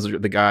 Honestly, those are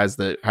the guys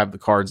that have the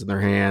cards in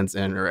their hands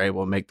and are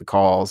able to make the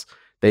calls.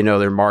 They know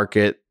their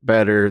market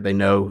better. They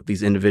know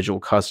these individual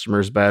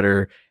customers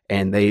better,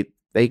 and they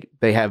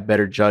have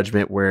better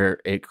judgment where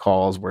it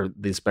calls where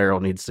this barrel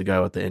needs to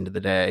go at the end of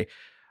the day.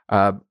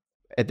 At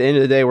the end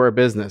of the day, we're a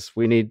business.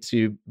 We need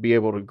to be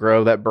able to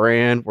grow that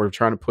brand. We're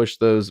trying to push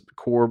those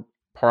core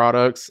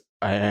products,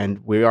 and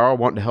we are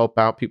wanting to help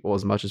out people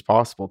as much as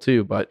possible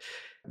too. But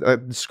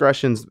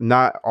discretion's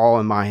not all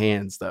in my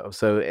hands though.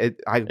 So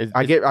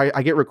I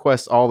get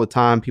requests all the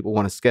time. People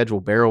want to schedule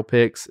barrel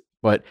picks,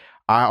 but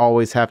I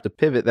always have to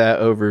pivot that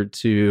over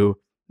to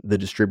the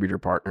distributor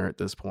partner at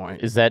this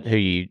point. Is that who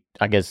you,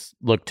 I guess,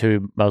 look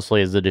to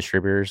mostly as the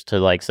distributors to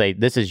like say,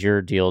 this is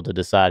your deal to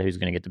decide who's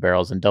going to get the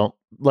barrels and don't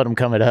let them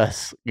come at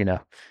us,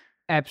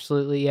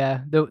 Absolutely,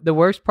 yeah. The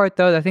worst part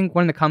though, I think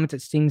one of the comments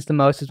that stings the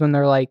most is when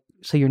they're like,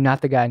 so you're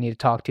not the guy I need to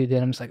talk to.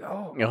 Then I'm just like,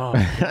 oh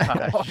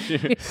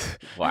gosh.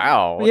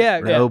 Wow. Yeah.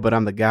 No, but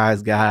I'm the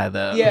guy's guy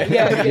though.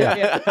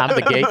 Yeah. I'm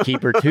the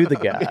gatekeeper to the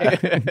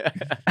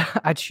guy.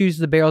 I choose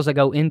the barrels that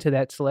go into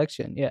that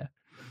selection. Yeah.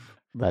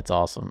 That's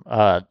awesome.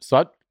 So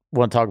I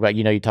want to talk about,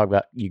 you talk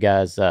about you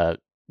guys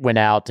went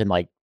out and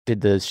like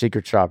did the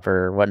secret shop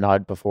or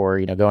whatnot before,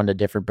 going to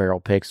different barrel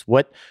picks.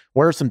 What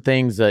are some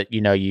things that,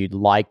 you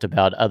liked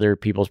about other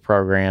people's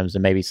programs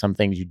and maybe some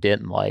things you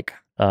didn't like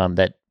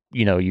that,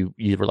 you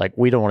were like,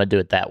 we don't want to do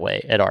it that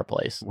way at our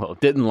place? Well,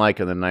 didn't like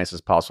in the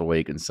nicest possible way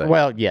you can say.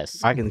 Well,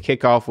 yes. I can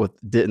kick off with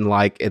didn't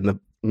like in the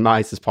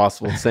nicest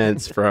possible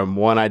sense from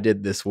one I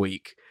did this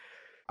week.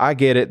 I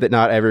get it that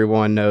not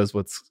everyone knows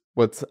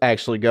what's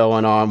actually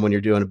going on when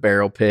you're doing a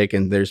barrel pick,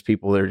 and there's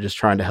people that are just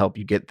trying to help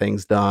you get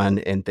things done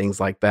and things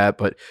like that.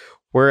 But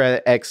we're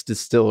at X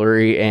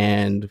Distillery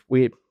and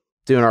we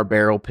doing our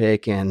barrel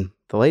pick, and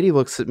the lady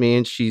looks at me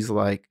and she's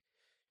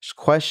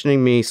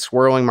questioning me,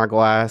 swirling my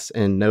glass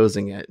and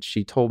nosing it.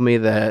 She told me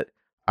that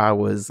I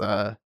was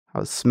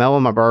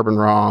smelling my bourbon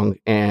wrong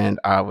and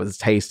I was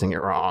tasting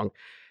it wrong.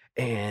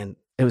 And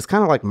it was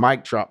kind of like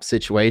mic drop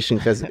situation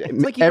because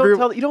like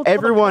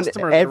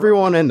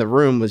everyone in the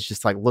room was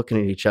just like looking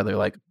at each other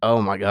like,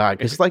 oh my God.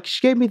 Because like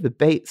she gave me the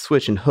bait,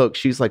 switch, and hook.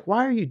 She was like,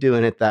 why are you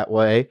doing it that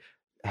way?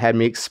 Had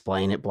me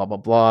explain it, blah, blah,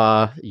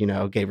 blah.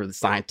 Gave her the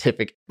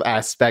scientific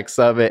aspects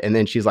of it. And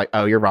then she's like,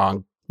 oh, you're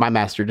wrong. My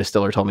master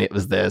distiller told me it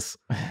was this.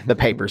 The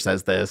paper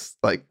says this.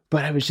 But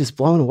I was just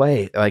blown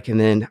away. And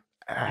then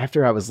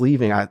after I was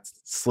leaving, I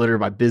slid her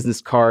my business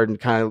card and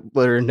kind of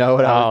let her know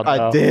what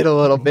I did a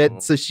little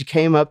bit. So she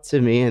came up to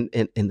me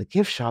in the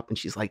gift shop and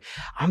she's like,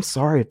 I'm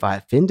sorry if I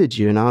offended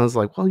you. And I was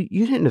like, well,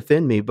 you didn't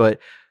offend me, but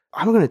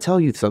I'm going to tell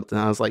you something.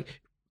 I was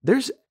like,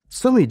 there's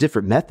so many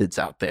different methods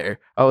out there.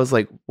 I was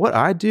like, what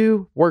I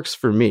do works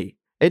for me.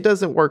 It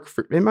doesn't work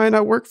it might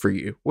not work for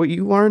you. What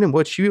you learn and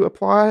what you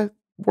apply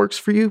works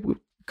for you.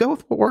 Go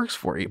with what works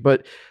for you.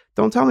 But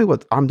don't tell me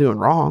what I'm doing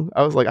wrong.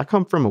 I was like, I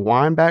come from a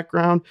wine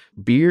background,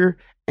 beer,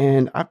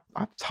 and I've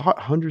taught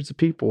hundreds of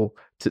people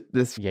to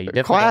this Yeah, you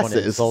definitely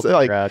classes. don't So,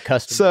 your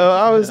customers. so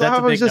I was That's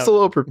a big just no. a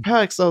little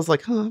perplexed. I was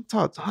like, I've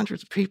taught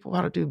hundreds of people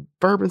how to do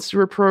bourbon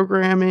steward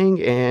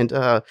programming, and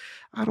I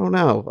don't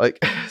know.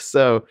 Like,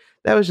 so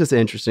that was just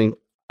interesting.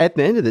 At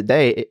the end of the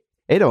day,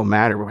 it don't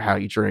matter how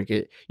you drink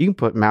it. You can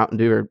put Mountain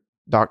Dew or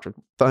Dr.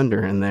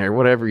 Thunder in there,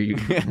 whatever you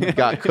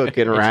got cooking It's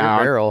your around.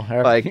 barrel.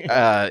 Like,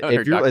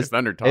 if you're as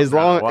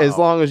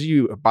long as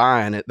you are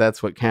buying it,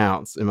 that's what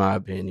counts, in my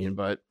opinion.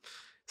 But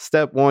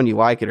step one, you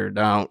like it or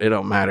don't. It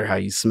don't matter how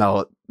you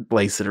smell it,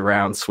 lace it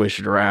around, swish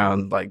it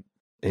around, like,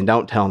 and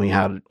don't tell me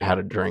how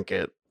to drink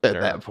it at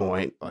that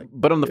point. Like,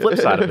 But on the flip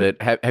side of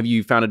it, have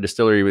you found a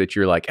distillery that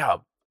you're like,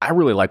 oh, I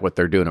really like what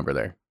they're doing over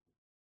there?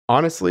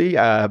 honestly,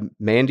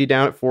 Mandy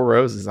down at Four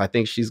Roses, I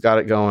think she's got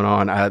it going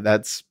on.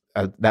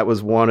 That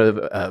was one of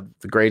the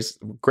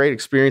great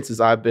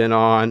experiences I've been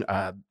on.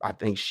 I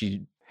think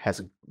she has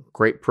a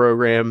great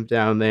program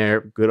down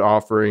there, good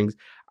offerings.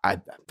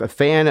 I'm a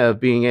fan of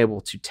being able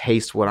to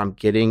taste what I'm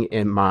getting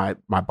in my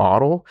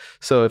bottle.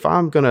 So if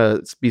I'm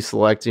gonna be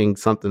selecting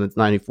something that's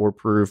 94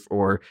 proof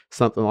or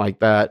something like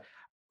that,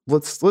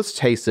 let's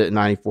taste it at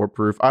 94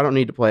 proof. I don't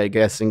need to play a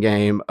guessing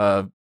game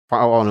of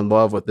falling in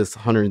love with this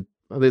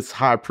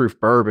high proof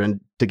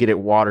bourbon to get it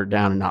watered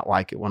down and not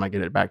like it when I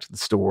get it back to the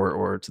store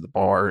or to the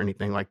bar or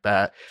anything like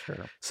that. Sure.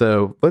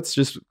 So let's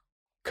just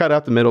cut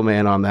out the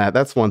middleman on that.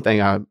 That's one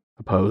thing I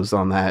oppose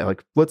on that.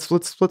 Like let's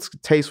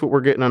taste what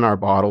we're getting in our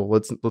bottle.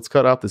 Let's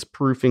cut out this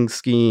proofing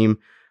scheme.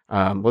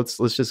 Let's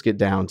just get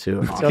down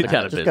to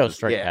it. Just go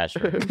straight cash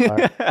drink.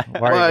 Why are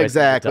you Well, wasting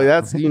exactly.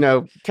 your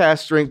time? That's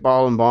cash drink,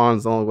 ball and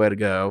bond's the only way to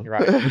go. You're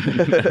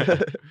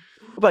right.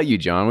 What about you,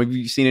 John? Have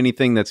you seen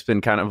anything that's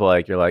been kind of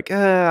like, you're like,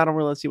 I don't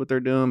really see what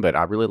they're doing, but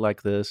I really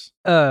like this?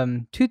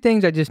 Two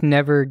things I just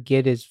never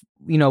get is,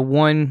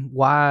 one,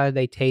 why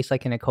they taste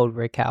like in a cold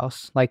brick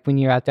house. Like when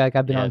you're out there, like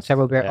I've been on Yes,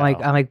 several beer, yeah.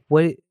 like I'm like,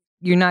 what?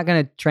 You're not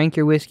gonna drink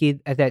your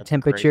whiskey at that That's a great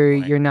temperature.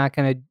 point. You're not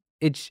gonna.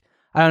 I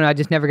don't know. I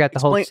just never got the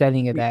whole Explain-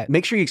 setting of that.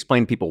 Make sure you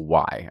explain people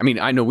why. I mean,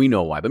 I know we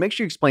know why, but make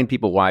sure you explain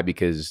people why,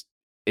 because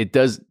it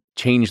does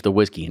change the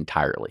whiskey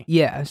entirely.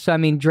 Yeah. So, I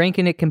mean,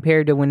 drinking it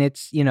compared to when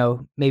it's,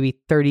 maybe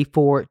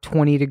 34,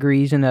 20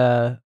 degrees in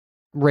a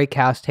rick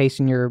house,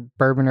 tasting your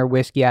bourbon or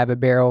whiskey out of a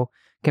barrel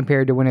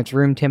compared to when it's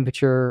room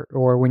temperature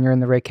or when you're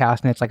in the rick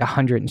house and it's like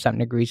 100 and something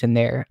degrees in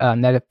there.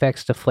 That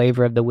affects the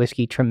flavor of the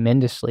whiskey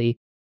tremendously.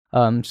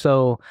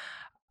 So,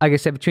 like I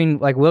said, between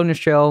like Wilderness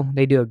Trail,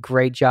 they do a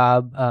great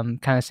job.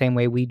 Kind of same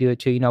way we do it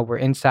too. We're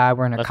inside,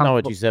 we're in a That's not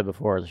what comfortable. you said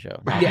before the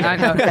show. Yeah, I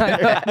know.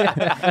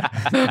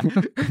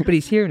 But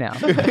he's here now.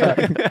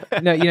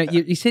 No,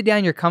 you sit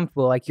down, you're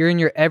comfortable. Like you're in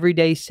your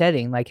everyday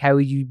setting. Like how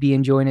would you be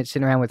enjoying it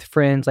sitting around with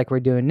friends like we're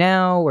doing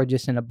now or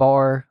just in a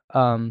bar?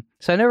 So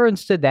I never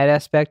understood that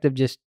aspect of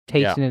just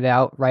tasting it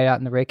out right out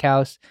in the rick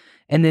house.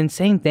 And then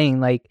same thing,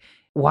 like,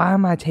 why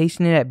am I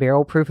tasting it at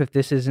barrel proof if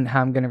this isn't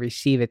how I'm going to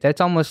receive it? That's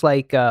almost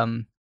like, I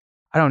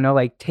don't know,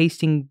 like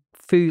tasting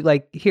food,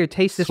 like here,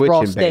 taste this Switch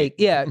raw and steak.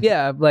 bake.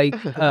 Yeah. Like,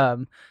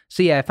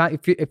 so yeah,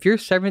 if you're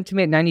serving it to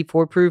me at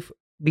 94 proof,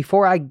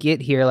 before I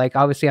get here, like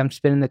obviously I'm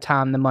spending the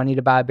time, the money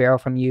to buy a barrel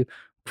from you,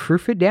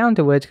 proof it down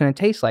to what it's going to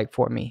taste like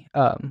for me.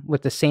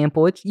 With the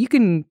sample, you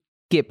can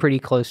get pretty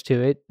close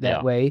to it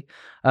that way.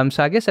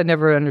 So I guess I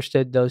never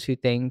understood those two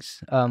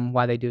things,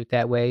 why they do it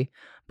that way.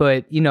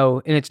 But,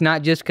 and it's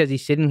not just because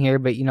he's sitting here,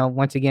 but,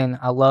 once again,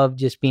 I love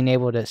just being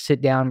able to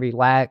sit down,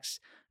 relax,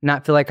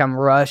 not feel like I'm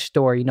rushed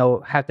or,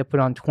 have to put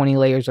on 20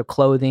 layers of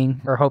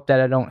clothing or hope that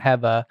I don't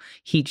have a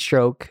heat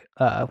stroke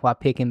while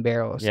picking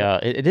barrels. Yeah,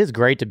 it is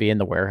great to be in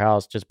the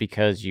warehouse just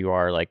because you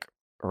are like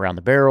around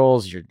the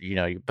barrels.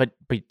 But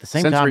at the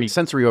same time,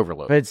 sensory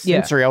overload. but it's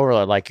sensory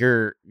overload. Like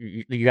you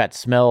got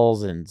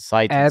smells and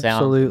sights and sounds,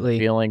 Absolutely. and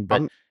feeling.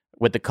 But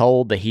with the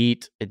cold, the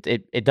heat,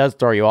 it does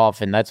throw you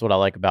off, and that's what I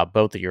like about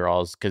both of your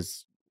alls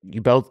because you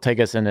both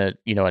take us in an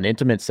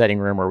intimate setting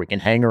room where we can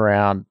hang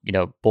around,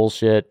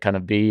 bullshit, kind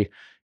of be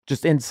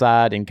just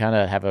inside and kind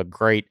of have a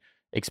great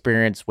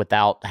experience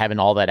without having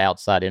all that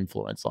outside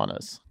influence on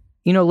us.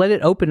 Let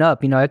it open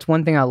up. That's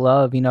one thing I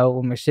love,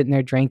 when we're sitting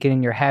there drinking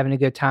and you're having a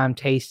good time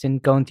tasting,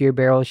 going through your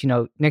barrels,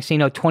 next thing you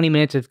know, 20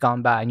 minutes has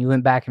gone by and you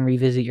went back and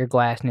revisit your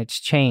glass and it's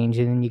changed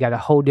and then you got a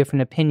whole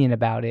different opinion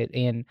about it.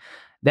 And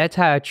that's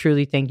how I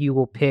truly think you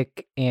will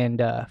pick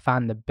and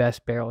find the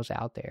best barrels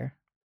out there.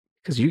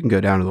 Because you can go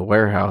down to the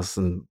warehouse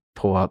and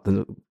pull out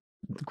the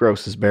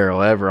grossest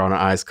barrel ever on an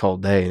ice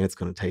cold day and it's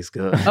going to taste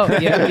good. Oh,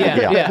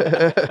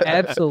 yeah.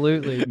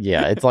 Absolutely.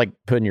 Yeah, it's like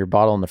putting your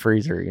bottle in the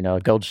freezer, a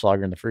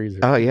Goldschlager in the freezer.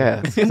 Oh, yeah,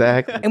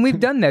 exactly. And we've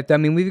done that. I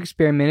mean, we've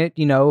experimented,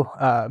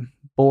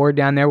 board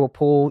down there. We'll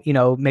pull,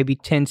 maybe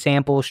 10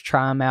 samples,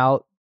 try them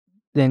out,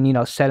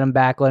 then, set them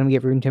back, let them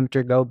get room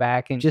temperature, go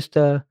back. And just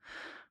for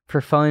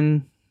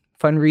fun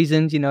fun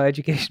reasons,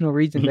 educational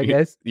reasons, I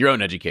guess. Your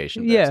own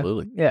education. Yeah.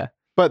 Absolutely. Yeah.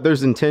 But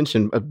there's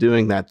intention of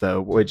doing that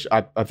though, which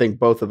I think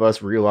both of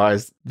us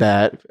realized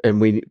that,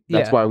 and that's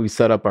Yeah. why we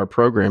set up our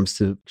programs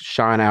to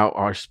shine out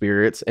our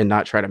spirits and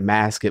not try to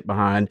mask it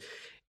behind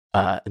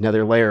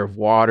another layer of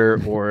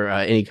water or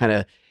any kind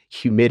of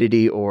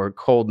humidity or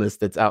coldness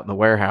that's out in the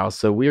warehouse.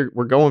 So we're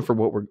going for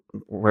what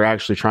we're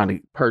actually trying to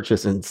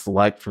purchase and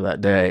select for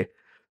that day.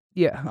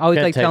 Yeah. I always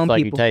It like tastes telling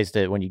like people, you taste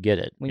it when you get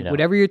it. You know?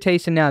 whatever you're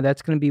tasting now,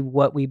 that's going to be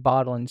what we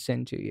bottle and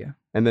send to you.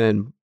 And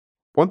then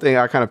one thing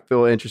I kind of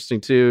feel interesting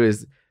too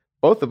is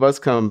both of us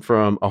come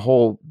from a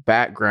whole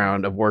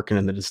background of working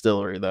in the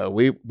distillery. Though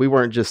we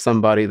weren't just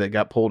somebody that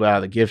got pulled out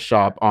of the gift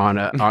shop on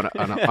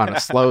a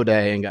slow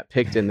day and got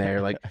picked in there.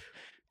 Like,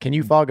 Can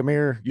you fog a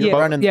mirror? You're Yeah,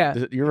 running.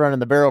 yeah. You're running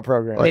the barrel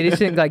program. They just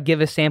didn't like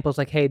give us samples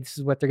like, hey, this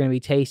is what they're going to be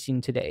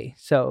tasting today.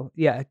 So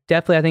yeah,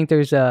 definitely. I think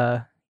there's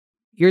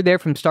you're there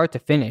from start to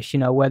finish,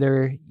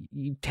 whether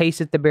you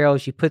tasted the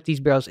barrels, you put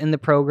these barrels in the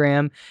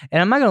program.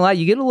 And I'm not going to lie,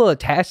 you get a little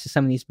attached to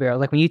some of these barrels.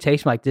 Like when you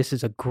taste them, like, this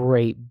is a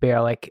great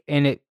barrel. Like,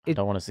 and I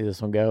don't want to see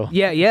this one go.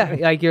 yeah.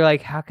 Like you're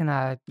like, how can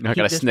I Not keep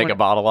gonna this snick one- a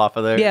bottle off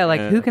of there. Yeah. Like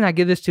who can I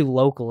give this to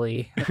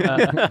locally?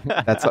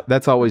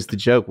 that's always the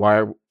joke.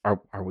 Why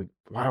are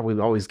we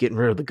always getting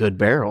rid of the good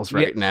barrels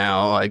right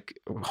now? Like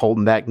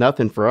holding back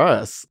nothing for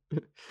us.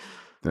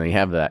 There you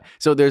have that.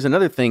 So there's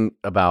another thing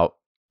about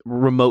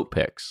remote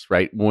picks,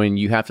 right? When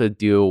you have to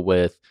deal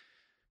with,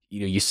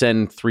 you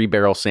send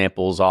 3-barrel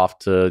samples off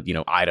to,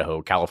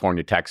 Idaho,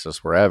 California,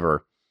 Texas,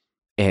 wherever,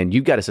 and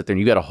you've got to sit there and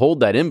you got to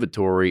hold that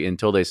inventory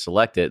until they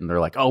select it. And they're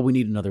like, oh, we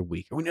need another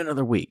week. Or we need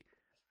another week.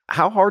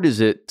 How hard is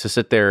it to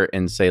sit there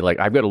and say, like,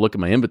 I've got to look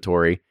at my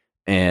inventory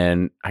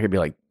and I could be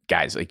like,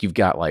 guys, like you've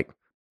got like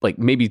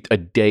maybe a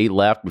day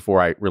left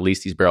before I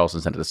release these barrels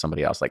and send it to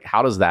somebody else. Like,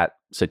 how does that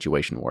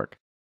situation work?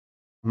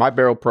 My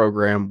barrel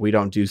program, we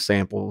don't do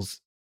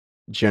samples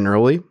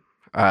generally,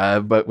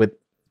 but with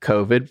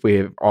COVID, we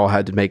have all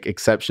had to make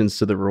exceptions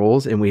to the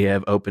rules, and we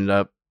have opened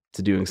up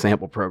to doing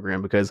sample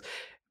program because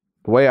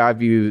the way I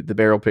view the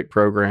barrel pick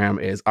program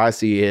is I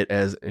see it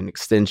as an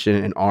extension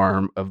and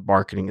arm of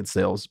marketing and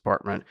sales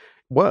department.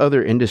 What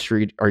other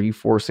industry are you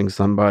forcing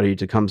somebody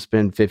to come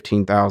spend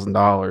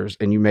 $15,000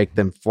 and you make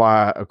them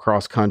fly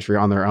across country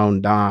on their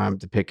own dime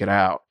to pick it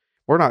out?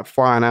 We're not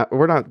flying out.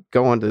 We're not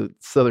going to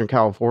Southern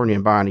California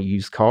and buying a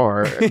used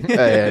car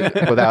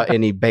without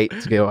any bait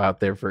to go out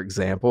there, for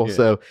example. Yeah.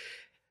 So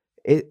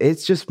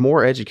it's just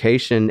more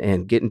education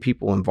and getting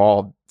people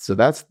involved. So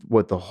that's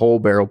what the whole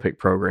barrel pick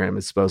program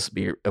is supposed to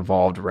be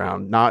evolved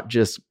around, not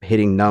just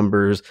hitting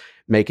numbers,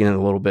 making it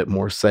a little bit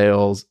more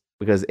sales,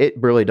 because it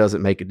really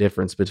doesn't make a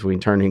difference between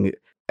turning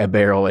a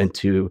barrel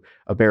into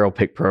a barrel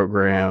pick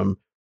program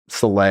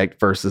select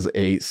versus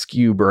a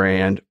SKU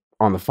brand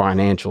on the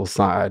financial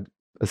side,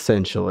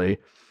 essentially.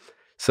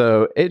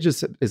 So it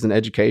just is an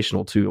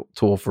educational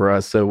tool for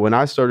us. So when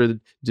I started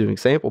doing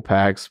sample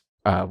packs,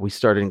 we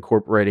started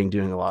incorporating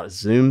doing a lot of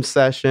Zoom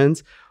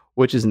sessions,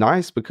 which is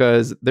nice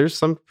because there's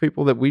some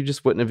people that we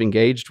just wouldn't have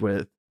engaged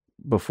with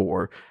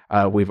before.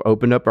 We've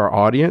opened up our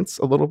audience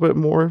a little bit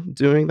more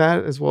doing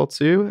that as well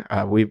too.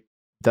 We've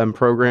done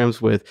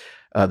programs with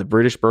the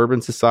British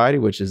Bourbon Society,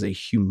 which is a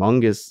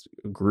humongous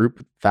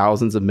group,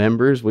 thousands of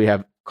members. We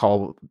have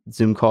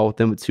Zoom call with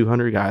them with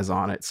 200 guys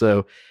on it.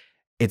 So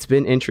it's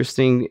been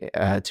interesting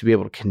to be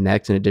able to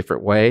connect in a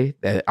different way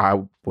that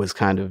I was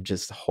kind of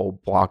just whole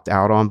blocked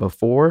out on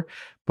before,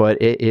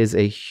 but it is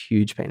a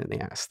huge pain in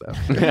the ass though.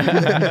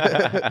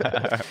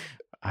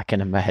 I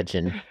can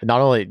imagine.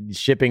 Not only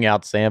shipping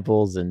out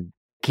samples and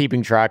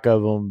keeping track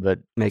of them, but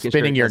Making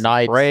spending sure it your doesn't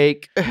nights.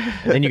 break. And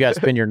then you got to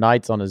spend your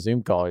nights on a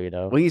Zoom call,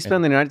 Well, you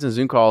spend the nights in a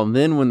Zoom call, and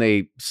then when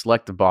they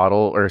select a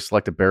bottle or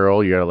select a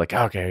barrel, you're like,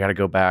 okay, I got to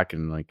go back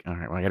and like, all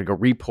right, well, I got to go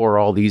re-pour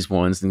all these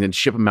ones and then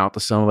ship them out to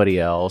somebody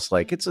else.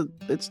 Like it's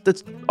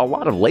a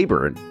lot of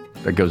labor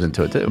that goes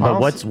into it too.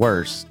 But what's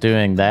worse,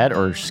 doing that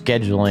or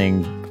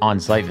scheduling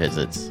on-site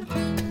visits?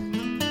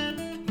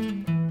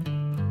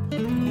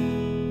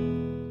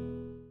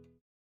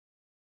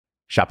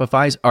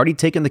 Shopify's already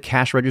taken the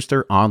cash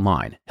register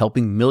online,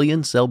 helping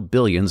millions sell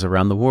billions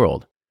around the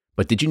world.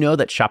 But did you know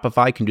that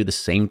Shopify can do the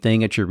same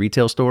thing at your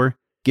retail store?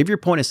 Give your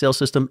point of sale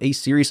system a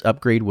serious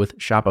upgrade with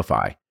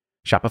Shopify.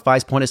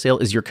 Shopify's point of sale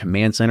is your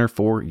command center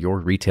for your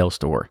retail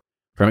store.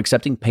 From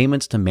accepting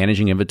payments to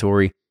managing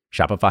inventory,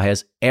 Shopify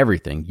has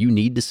everything you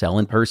need to sell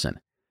in person.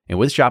 And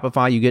with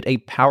Shopify, you get a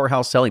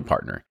powerhouse selling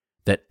partner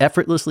that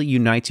effortlessly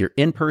unites your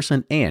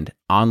in-person and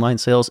online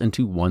sales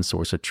into one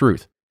source of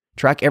truth.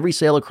 Track every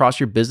sale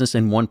across your business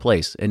in one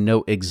place and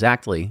know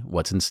exactly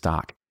what's in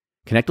stock.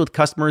 Connect with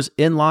customers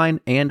in-line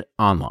and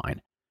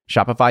online.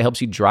 Shopify helps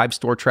you drive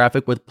store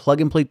traffic with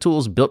plug-and-play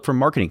tools built for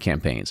marketing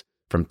campaigns,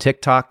 from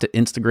TikTok to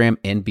Instagram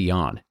and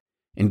beyond.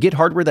 And get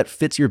hardware that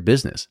fits your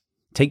business.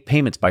 Take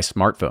payments by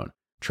smartphone.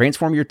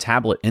 Transform your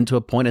tablet into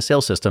a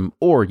point-of-sale system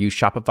or use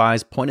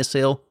Shopify's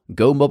point-of-sale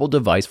Go mobile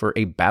device for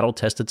a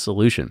battle-tested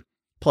solution.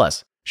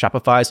 Plus,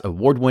 Shopify's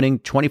award-winning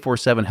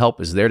 24/7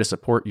 help is there to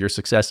support your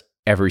success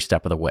every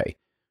step of the way.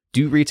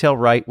 Do retail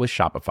right with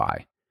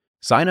Shopify.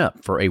 Sign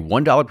up for a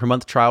 $1 per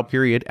month trial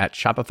period at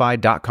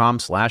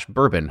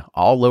shopify.com/bourbon,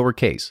 all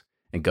lowercase,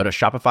 and go to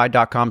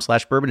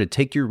shopify.com/bourbon to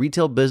take your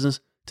retail business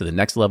to the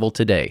next level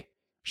today.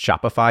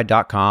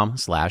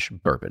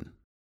 Shopify.com/bourbon.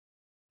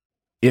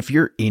 If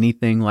you're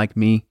anything like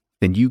me,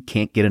 then you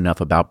can't get enough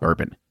about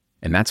bourbon.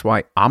 And that's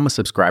why I'm a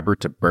subscriber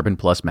to Bourbon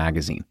Plus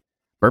magazine.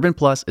 Bourbon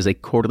Plus is a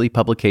quarterly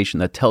publication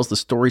that tells the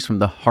stories from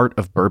the heart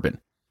of bourbon,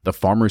 the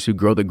farmers who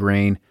grow the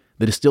grain,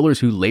 the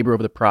distillers who labor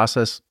over the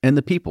process, and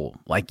the people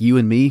like you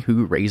and me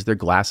who raise their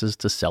glasses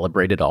to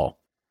celebrate it all.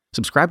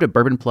 Subscribe to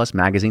Bourbon Plus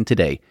magazine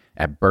today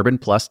at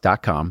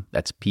bourbonplus.com,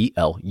 that's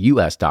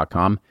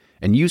PLUS.com,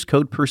 and use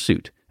code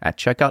PURSUIT at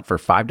checkout for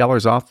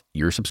 $5 off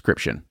your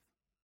subscription.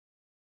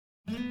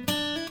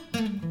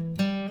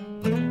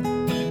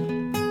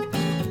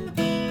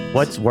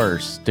 What's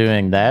worse,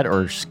 doing that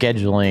or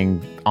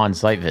scheduling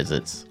on-site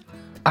visits?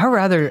 I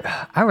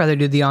rather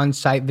do the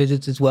on-site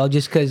visits as well,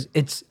 just because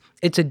it's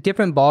a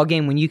different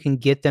ballgame when you can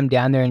get them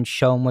down there and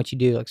show them what you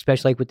do,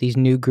 especially like with these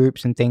new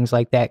groups and things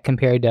like that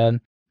compared to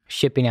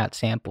shipping out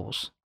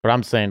samples. But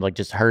I'm saying like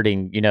just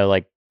herding,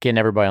 like getting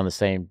everybody on the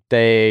same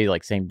day,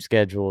 like same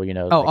schedule,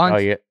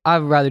 I'd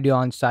rather do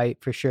on-site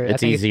for sure.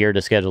 It's easier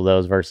to schedule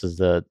those versus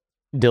the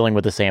dealing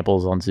with the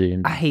samples on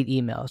Zoom. I hate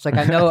emails. Like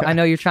I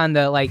know you're trying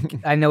to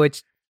I know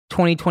it's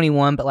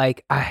 2021, but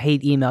like I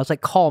hate emails. Like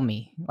call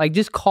me. Like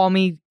just call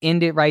me,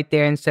 end it right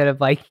there instead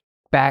of like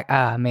back.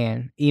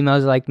 Man,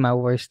 emails are like my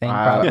worst thing.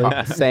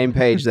 Probably. Same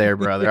page there,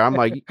 brother. I'm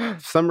like, for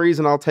some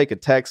reason I'll take a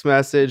text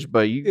message,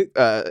 but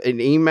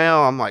an email,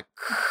 I'm like,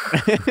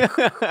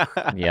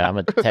 yeah, I'm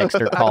a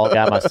texter call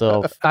guy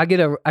myself. I get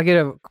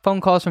a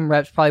phone calls from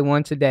reps probably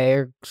once a day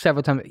or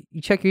several times.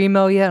 You check your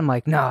email yet? I'm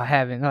like, no, I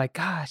haven't. They're like,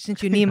 God, I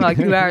sent you an email like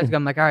 2 hours ago.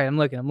 I'm like, all right, I'm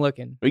looking. Well,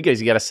 you guys,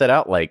 you got to set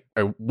out like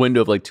a window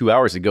of like 2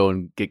 hours to go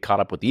and get caught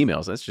up with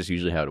emails. That's just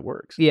usually how it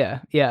works. Yeah.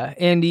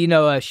 And,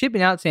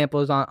 shipping out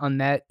samples on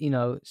that,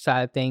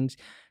 side of things.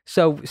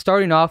 So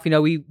starting off,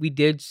 we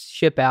did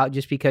ship out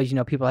just because,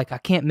 people are like, I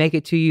can't make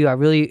it to you.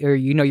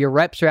 Your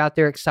reps are out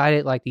there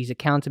excited. Like these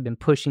accounts have been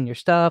pushing your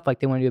stuff.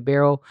 Like they want to do a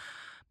barrel.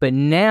 But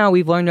now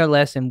we've learned our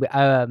lesson.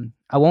 I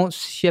won't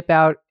ship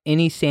out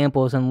any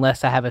samples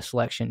unless I have a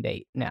selection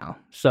date now.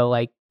 So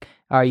like,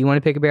 all right, you want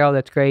to pick a barrel?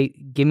 That's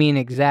great. Give me an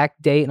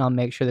exact date and I'll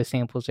make sure the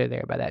samples are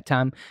there by that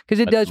time. Because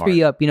it does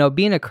free up,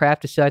 being a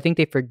craft distiller, I think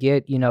they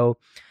forget,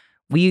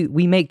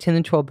 we make 10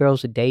 to 12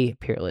 barrels a day at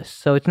Peerless.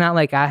 So it's not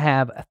like I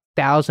have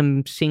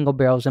 1,000 single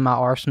barrels in my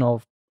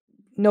arsenal.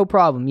 No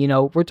problem.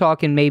 We're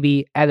talking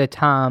maybe at a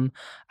time,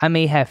 I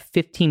may have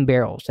 15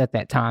 barrels at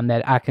that time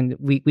that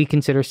we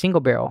consider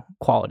single barrel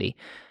quality.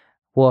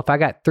 Well, if I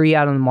got 3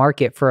 out on the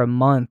market for a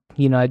month,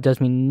 it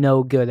does me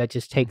no good. That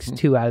just takes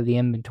 2 out of the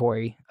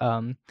inventory.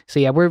 So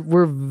yeah,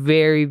 we're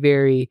very,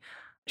 very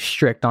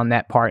strict on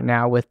that part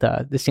now with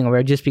the single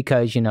barrel, just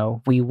because,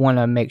 we want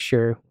to make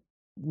sure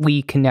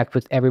we connect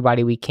with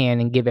everybody we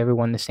can and give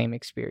everyone the same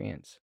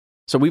experience.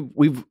 So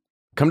we've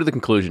come to the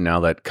conclusion now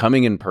that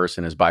coming in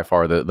person is by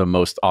far the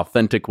most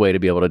authentic way to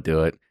be able to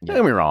do it. Don't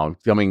get me wrong.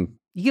 I mean,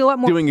 you get a lot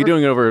more doing it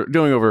over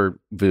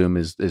Voom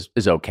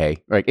is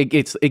okay. Right? It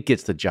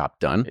gets the job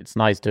done. It's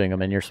nice doing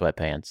them in your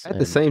sweatpants. At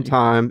the same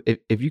time,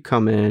 if you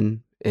come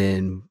in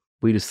and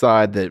we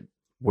decide that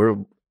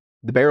the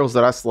barrels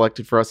that I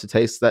selected for us to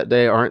taste that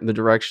day aren't in the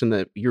direction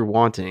that you're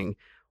wanting,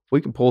 we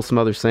can pull some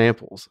other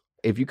samples.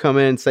 If you come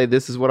in and say,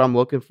 this is what I'm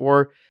looking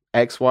for,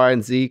 X, Y,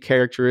 and Z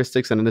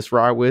characteristics and in this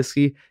rye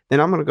whiskey,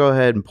 then I'm going to go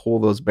ahead and pull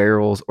those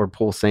barrels or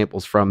pull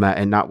samples from that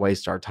and not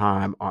waste our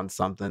time on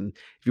something.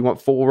 If you want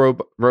full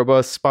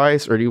robust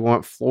spice, or do you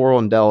want floral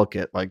and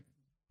delicate, like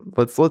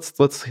let's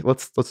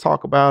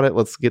talk about it.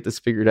 Let's get this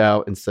figured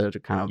out instead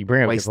of kind of you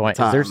bring up a good point.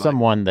 Is there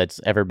someone that's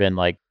ever been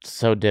like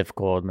so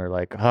difficult and they're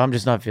like, oh, I'm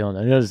just not feeling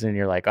it, and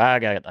you're like,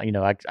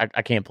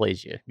 I can't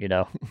please you,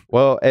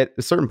 Well, at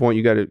a certain point,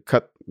 you got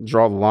to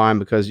draw the line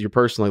because you're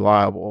personally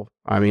liable.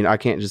 I mean, I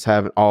can't just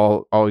have an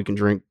all you can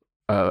drink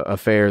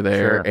affair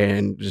there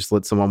and just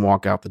let someone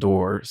walk out the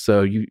door.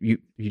 So you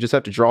just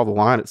have to draw the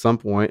line at some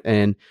point.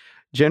 And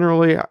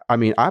generally, I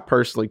mean, I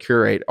personally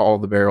curate all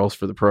the barrels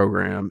for the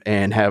program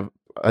and have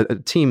a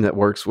team that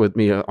works with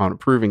me on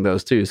approving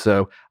those too.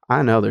 So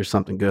I know there's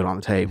something good on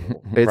the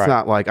table. It's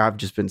not like I've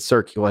just been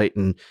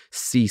circulating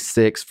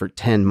C6 for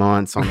 10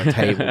 months on the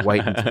table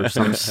waiting for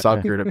some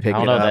sucker to pick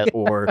it up.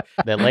 Or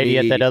that lady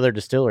at that other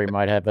distillery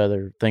might have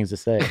other things to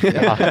say.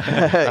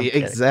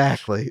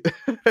 Exactly.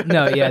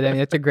 No, yeah,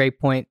 that's a great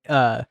point.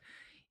 There's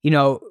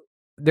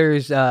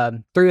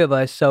 3 of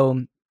us,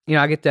 so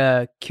I get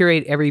to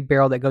curate every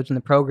barrel that goes in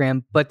the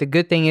program. But the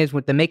good thing is,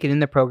 with the Make It in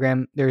the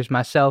program, there's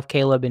myself,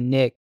 Caleb, and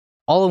Nick.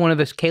 All of one of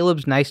us.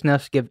 Caleb's nice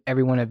enough to give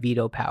everyone a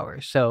veto power.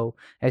 So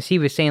as he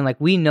was saying, like,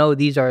 we know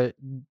these are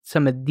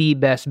some of the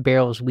best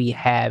barrels we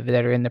have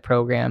that are in the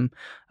program.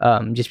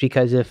 Just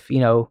because if,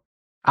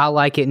 I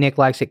like it, Nick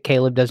likes it,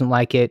 Caleb doesn't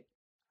like it,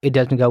 it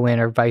doesn't go in,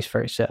 or vice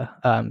versa.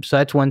 So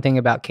that's one thing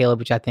about Caleb,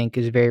 which I think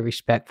is very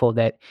respectful,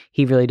 that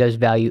he really does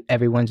value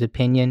everyone's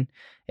opinion.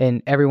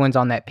 And everyone's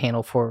on that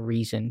panel for a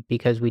reason,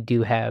 because we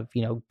do have,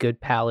 good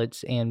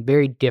palates, and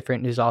very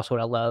different is also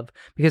what I love,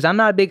 because I'm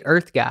not a big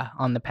earth guy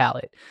on the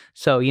palate.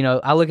 So,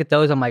 I look at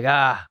those, I'm like,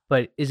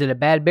 but is it a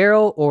bad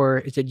barrel, or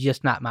is it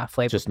just not my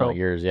flavor? Just not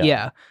yours, yeah.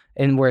 Yeah.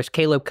 And whereas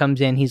Caleb comes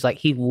in, he's like,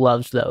 he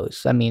loves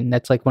those. I mean,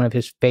 that's like one of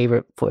his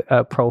favorite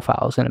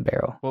profiles in a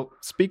barrel. Well,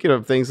 speaking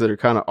of things that are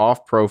kind of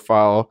off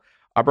profile,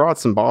 I brought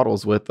some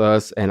bottles with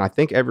us, and I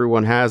think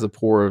everyone has a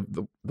pour of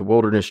the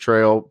Wilderness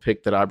Trail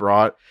pick that I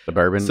brought. The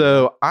bourbon.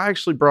 So I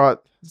actually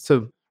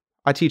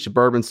I teach a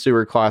bourbon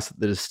steward class at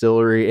the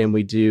distillery, and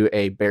we do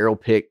a barrel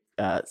pick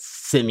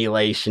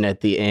simulation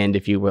at the end,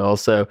 if you will.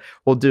 So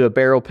we'll do a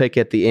barrel pick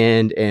at the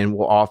end, and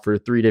we'll offer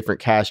 3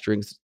 different cask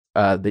strengths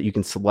that you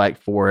can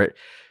select for it.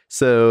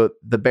 So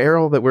the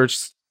barrel that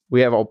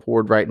we have all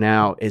poured right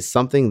now is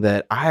something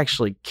that I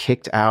actually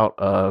kicked out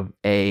of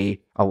a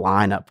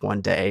lineup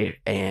one day,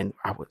 and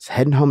I was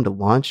heading home to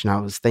lunch, and I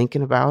was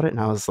thinking about it,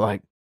 and I was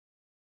like,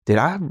 did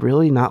I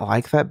really not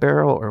like that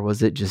barrel, or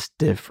was it just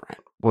different?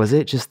 Was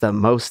it just the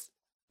most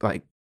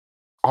like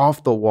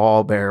off the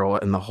wall barrel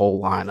in the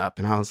whole lineup?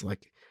 And I was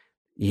like,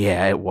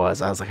 yeah, it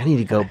was. I was like, I need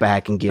to go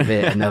back and give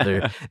it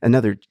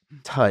another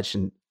touch.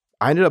 And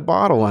I ended up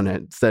bottling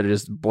it instead of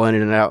just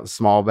blending it out in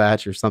small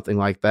batch or something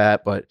like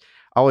that. But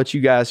I'll let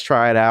you guys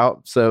try it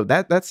out. So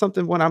that's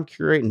something when I'm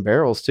curating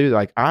barrels too.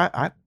 Like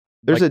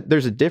there's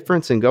a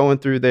difference in going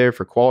through there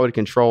for quality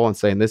control and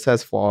saying this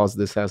has flaws.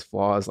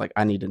 Like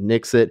I need to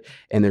nix it.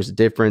 And there's a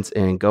difference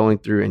in going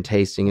through and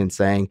tasting and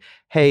saying,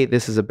 hey,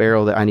 this is a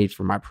barrel that I need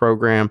for my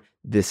program.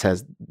 This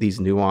has these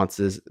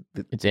nuances.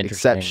 It's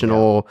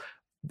exceptional,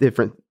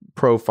 different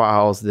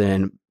profiles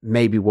than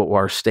maybe what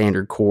our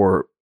standard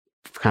core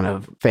kind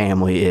of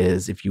family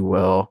is, if you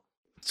will.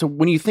 So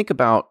when you think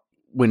about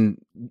when,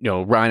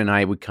 Ryan and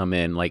I would come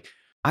in, like,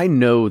 I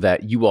know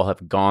that you all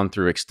have gone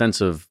through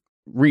extensive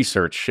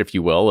research, if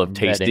you will, of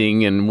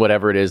tasting and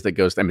whatever it is that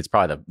goes. I mean, it's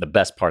probably the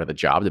best part of the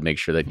job to make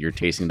sure that you're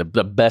tasting the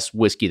best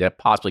whiskey that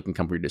possibly can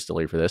come from your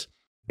distillery for this.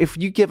 If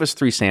you give us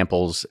 3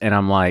 samples and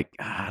I'm like,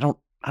 I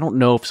don't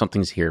know if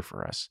something's here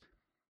for us,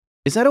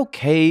 is that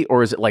okay,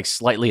 or is it like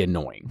slightly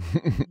annoying?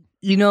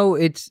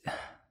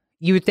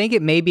 You would think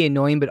it may be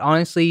annoying, but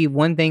honestly,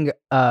 one thing,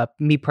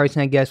 me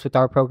personally, I guess, with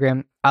our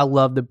program, I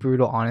love the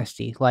brutal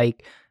honesty.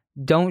 Like,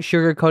 don't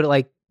sugarcoat it.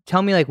 Like,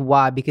 tell me like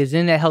why, because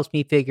then that helps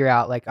me figure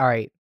out like, all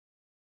right,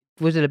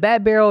 was it a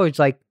bad barrel, or it's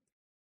like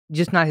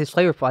just not his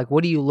flavor? Like,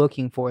 what are you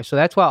looking for? So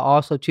that's why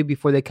also too,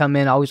 before they come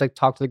in, I always like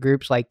talk to the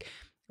groups, like,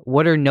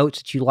 what are notes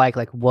that you like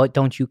what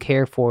don't you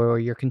care for, or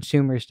your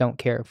consumers don't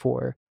care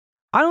for?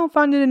 I don't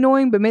find it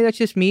annoying, but maybe that's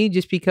just me,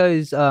 just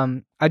because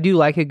I do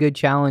like a good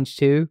challenge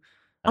too.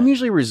 I'm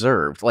usually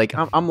reserved. Like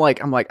I'm like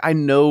I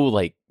know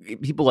like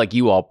people like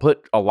you all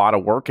put a lot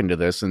of work into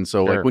this, and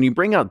so like when you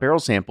bring out barrel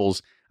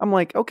samples, I'm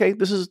like, okay,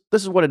 this is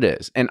what it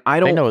is, and I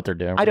don't. They know what they're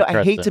doing.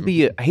 I hate to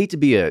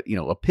be a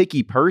a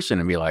picky person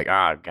and be like,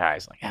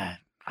 guys, like I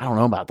don't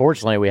know about.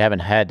 Fortunately, we haven't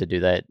had to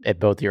do that at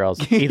both your all's,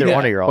 either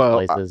one of your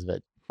all's places.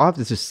 But I'll have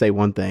to just say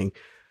one thing.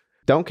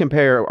 Don't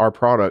compare our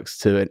products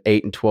to an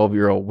 8 and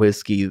 12-year-old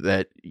whiskey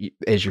that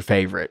is your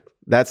favorite.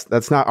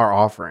 That's not our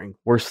offering.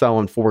 We're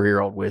selling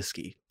 4-year-old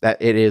whiskey. That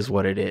it is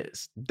what it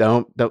is.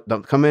 Don't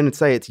come in and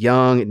say it's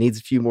young, it needs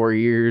a few more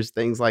years,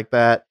 things like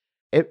that.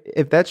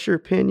 If that's your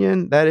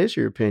opinion, that is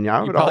your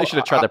opinion. You probably should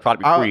have tried the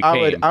product before you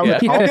came.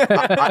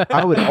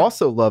 I would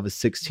also love a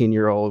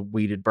 16-year-old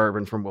weeded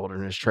bourbon from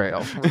Wilderness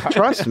Trail.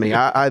 Trust me,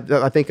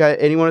 I think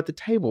anyone at the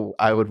table,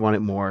 I would want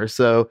it more.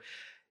 So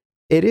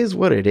it is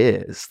what it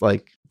is.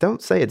 Like,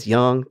 don't say it's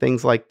young,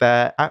 things like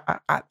that.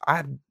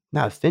 I'm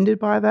not offended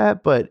by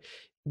that, but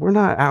we're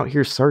not out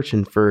here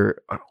searching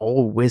for an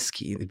old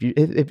whiskey.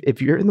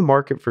 If you're in the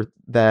market for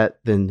that,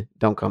 then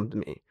don't come to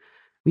me.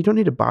 We don't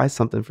need to buy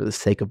something for the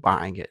sake of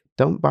buying it.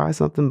 Don't buy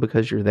something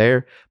because you're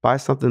there. Buy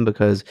something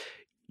because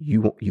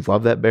you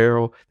love that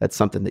barrel. That's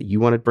something that you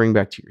want to bring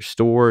back to your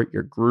store,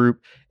 your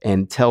group,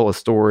 and tell a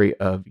story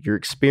of your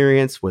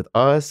experience with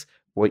us,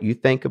 what you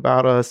think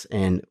about us,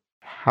 and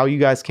how you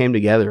guys came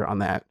together on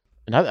that.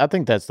 And I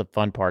think that's the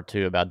fun part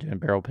too about doing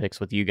barrel picks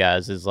with you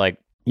guys is like,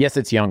 yes,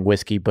 it's young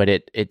whiskey, but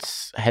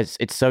it's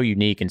so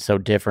unique and so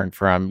different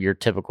from your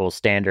typical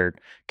standard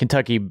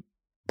Kentucky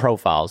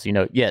profiles.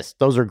 Yes,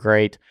 those are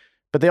great,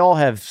 but they all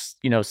have,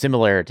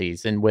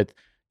 similarities. And with,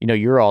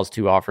 your all's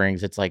 2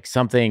 offerings, it's like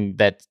something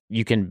that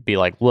you can be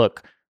like,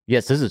 look,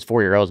 yes, this is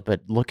 4-year-olds,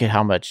 but look at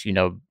how much,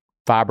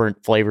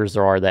 vibrant flavors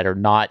there are that are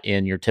not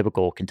in your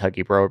typical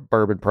Kentucky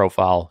bourbon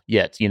profile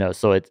yet.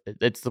 So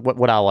it's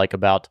what I like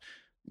about,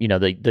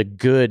 the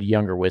good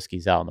younger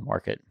whiskeys out in the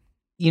market.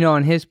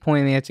 On his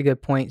point, I mean, that's a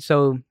good point.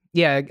 So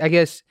yeah, I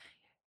guess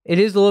it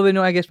is a little bit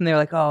annoying, I guess, when they're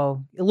like,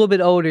 oh, a little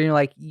bit older, and you're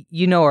like,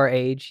 our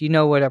age,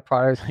 what our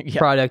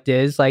product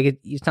is. Like,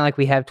 it's not like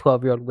we have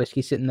 12-year-old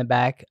whiskey sitting in the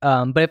back.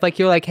 But if like,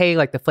 you're like, hey,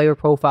 like the flavor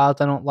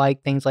profiles, I don't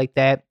like things like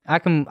that.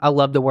 I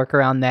love to work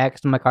around that,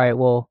 because I'm like, all right,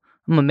 well,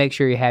 I'm going to make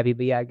sure you're happy.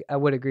 But yeah, I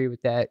would agree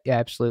with that. Yeah,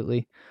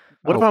 absolutely.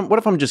 What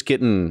if I'm just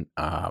getting,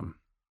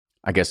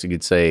 I guess you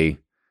could say,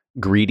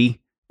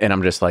 greedy, and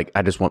I'm just like,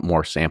 I just want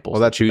more samples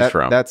to choose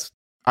from. That's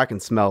I can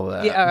smell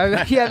that.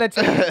 Yeah, that's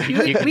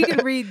we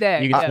can read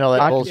that. You can yeah. smell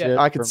that I, bullshit.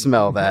 I can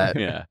smell that.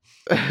 Yeah.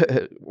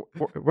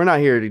 We're not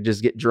here to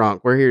just get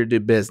drunk. We're here to do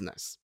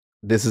business.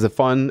 This is a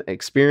fun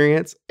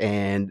experience,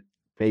 and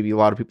maybe a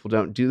lot of people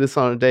don't do this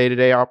on a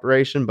day-to-day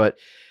operation, but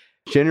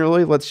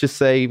generally, let's just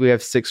say we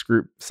have 6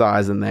 group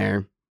size in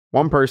there.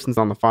 One person's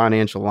on the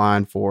financial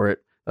line for it.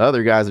 The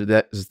other guys are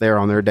just there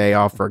on their day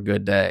off for a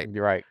good day.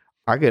 You're right.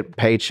 I get a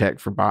paycheck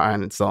for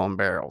buying and selling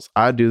barrels.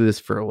 I do this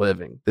for a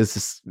living. This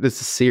is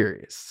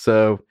serious.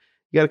 So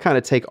you got to kind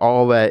of take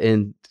all that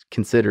in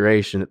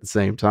consideration at the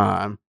same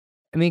time.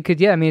 I mean,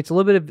 it's a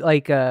little bit of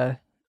like, I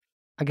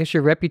guess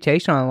your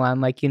reputation on the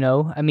line. Like,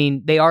 I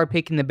mean, they are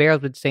picking the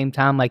barrels, but at the same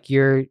time, like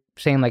you're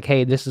saying, like,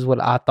 hey, this is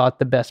what I thought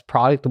the best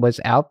product was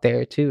out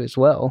there too, as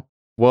well.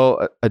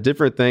 Well, a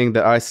different thing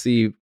that I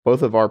see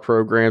both of our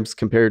programs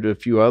compared to a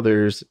few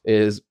others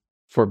is,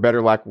 for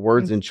better lack of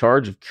words, in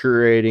charge of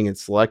curating and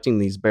selecting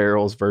these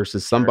barrels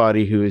versus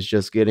somebody who is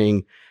just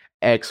getting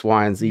X,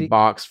 Y, and Z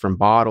box from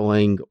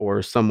bottling,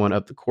 or someone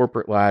up the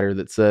corporate ladder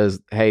that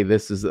says, hey,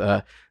 this is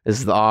the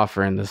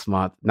offering this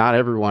month. Not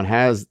everyone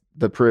has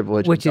the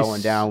privilege of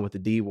going down with the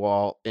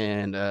DeWalt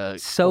and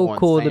so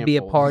cool to be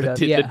a part of.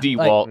 The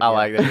DeWalt, I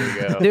like that. There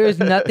you go. There is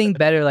nothing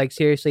better, like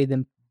seriously,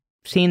 than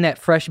seeing that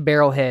fresh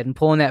barrel head and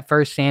pulling that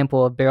first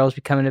sample of barrels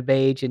becoming of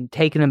age and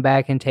taking them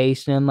back and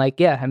tasting them. Like,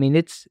 yeah, I mean,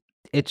 it's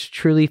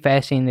truly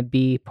fascinating to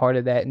be part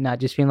of that and not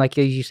just being like,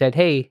 as you said,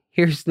 hey,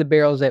 here's the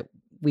barrels that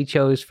we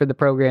chose for the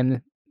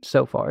program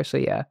so far. So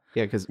yeah.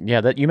 Yeah, because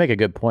that you make a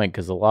good point,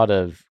 because a lot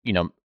of,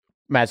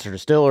 master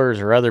distillers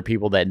or other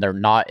people that they're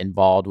not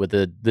involved with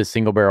the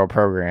single barrel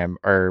program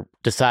are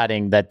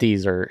deciding that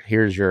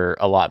here's your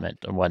allotment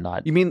and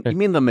whatnot. You mean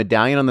the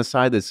medallion on the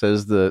side that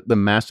says the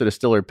master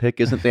distiller pick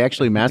isn't the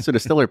actually master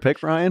distiller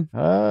pick, Ryan?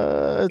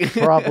 It's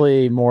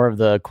probably more of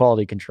the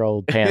quality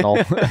control panel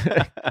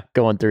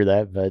going through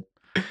that, but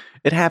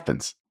it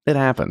happens. It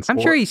happens. I'm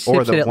sure he sips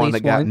or the it at one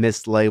least that got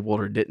once. mislabeled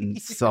or didn't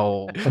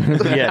sold.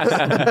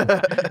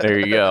 Yes. There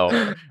you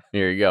go.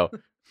 There you go.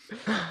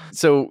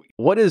 So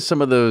what is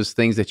some of those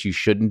things that you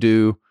shouldn't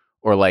do?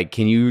 Or like,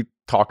 can you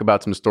talk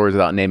about some stories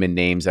without naming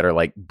names that are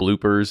like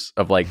bloopers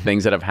of like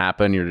things that have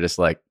happened? You're just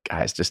like,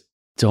 guys, just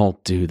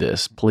don't do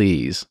this,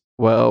 please.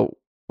 Well,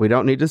 we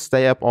don't need to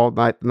stay up all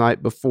night the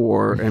night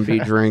before and be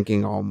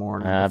drinking all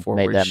morning I've before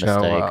made we that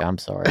show mistake. up. I'm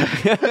sorry.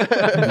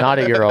 Not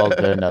a year old,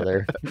 but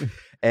another.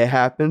 It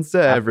happens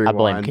to everyone. I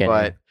blame Kenny.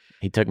 But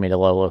He took me to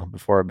Lola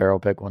before a barrel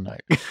pick one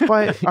night.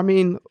 but I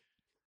mean,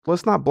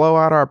 let's not blow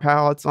out our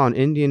palates on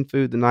Indian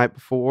food the night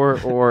before,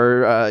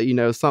 or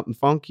something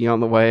funky on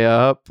the way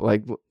up.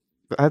 Like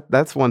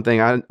that's one thing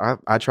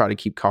I try to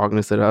keep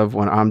cognizant of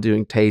when I'm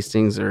doing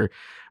tastings or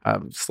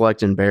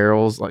selecting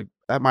barrels. Like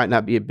that might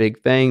not be a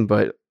big thing,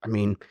 but I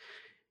mean,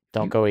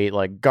 Don't go eat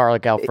like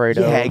garlic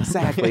Alfredo. Yeah,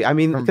 exactly. I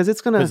mean, because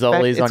it's gonna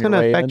Fazoli's on your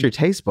way in. affect your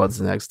taste buds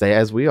the next day,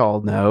 as we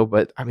all know.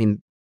 But I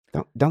mean,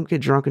 don't get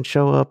drunk and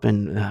show up,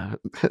 and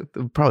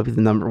probably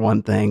the number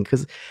one thing.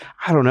 Because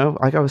I don't know,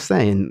 like I was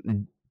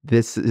saying,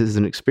 this is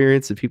an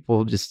experience that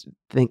people just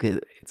think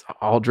that it's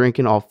all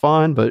drinking, all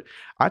fun, but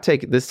I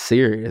take this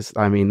serious.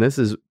 I mean, this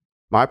is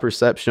my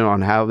perception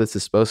on how this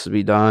is supposed to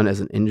be done as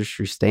an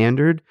industry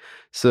standard.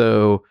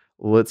 So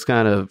let's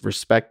kind of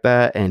respect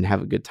that and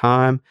have a good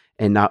time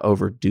and not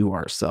overdo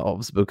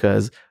ourselves,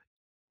 because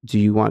do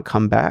you want to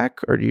come back,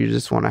 or do you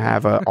just want to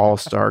have an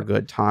all-star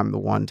good time the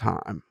one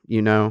time,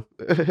 Yeah.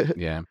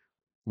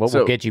 What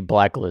will get you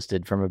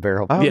blacklisted from a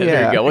barrel? Oh,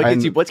 There you go. What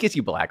And gets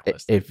you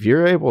blacklisted? if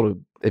you're the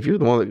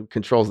one that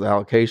controls the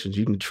allocations,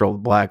 you can control the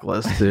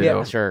blacklist too.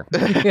 Yeah, Sure.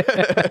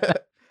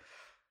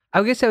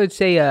 I guess I would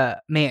say,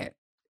 man,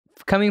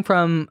 coming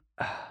from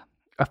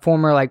a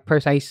former like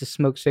person, I used to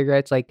smoke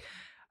cigarettes. Like,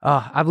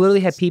 I've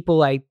literally had people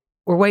like,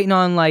 we're waiting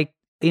on like,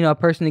 a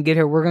person to get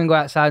here. We're gonna go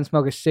outside and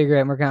smoke a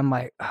cigarette. And I'm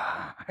like,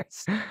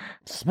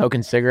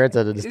 Smoking cigarettes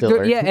at a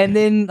distillery. yeah. And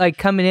then like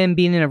coming in,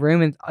 being in a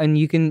room, and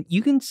you can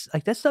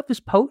like that stuff is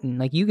potent.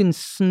 Like you can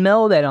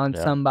smell that on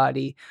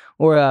somebody.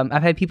 Or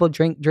I've had people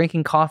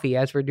drinking coffee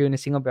as we're doing a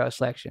single barrel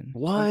selection.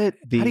 What?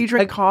 How do you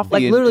drink coffee?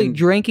 Like literally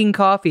drinking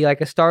coffee like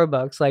a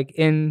Starbucks, like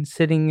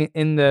sitting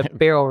in the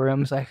barrel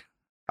rooms, like.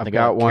 I've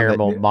got one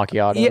caramel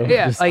macchiato.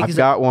 Yeah. Like, I've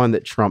got one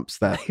that trumps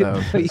that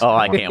though. Oh,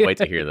 I can't wait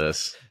to hear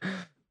this.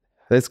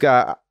 This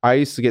guy, I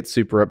used to get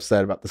super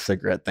upset about the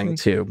cigarette thing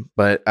too,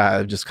 but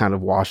I just kind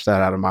of washed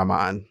that out of my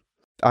mind.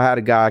 I had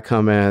a guy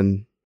come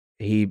in,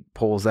 he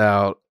pulls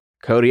out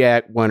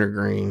Kodiak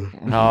Wintergreen.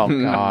 Oh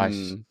gosh.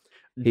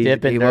 He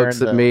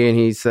looks at me and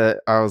he said,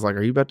 I was like,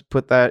 are you about to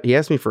put that? He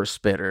asked me for a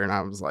spitter and I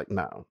was like,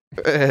 no.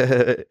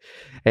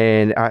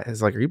 And I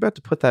was like, are you about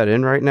to put that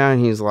in right now?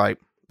 And he's like,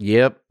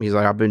 yep. He's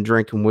like, I've been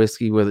drinking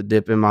whiskey with a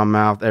dip in my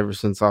mouth ever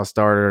since I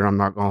started, and I'm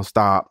not going to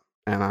stop.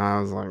 And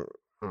I was like,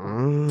 all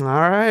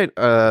right,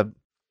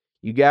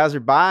 you guys are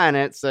buying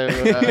it, so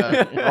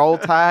roll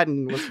tide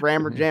and let's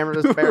rammer jammer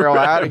this barrel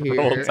out of here.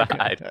 Roll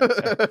tide.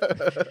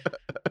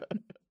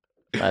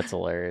 That's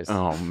hilarious.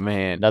 Oh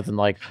man, Nothing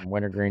like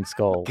wintergreen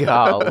skull.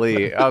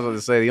 golly! I was going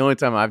to say the only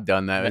time I've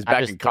done that was I back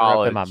just in threw up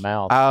college. in my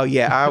mouth. Oh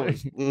yeah,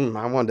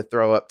 I wanted to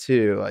throw up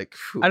too. Like,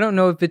 I don't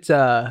know if it's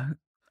a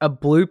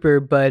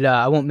blooper, but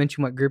I won't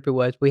mention what group it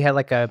was. We had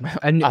like a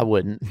I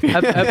wouldn't.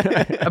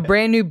 a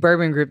brand new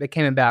bourbon group that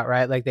came about,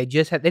 right? Like they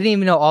didn't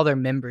even know all their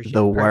members yet,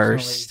 the personally.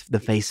 worst, the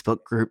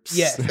Facebook groups.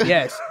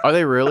 Yes. Are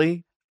they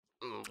really?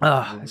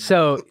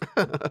 So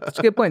it's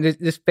a good point.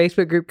 This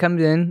Facebook group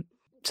comes in.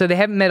 So they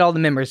haven't met all the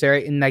members there,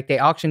 and like they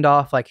auctioned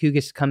off like who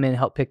gets to come in and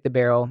help pick the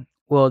barrel.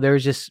 Well, there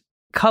was this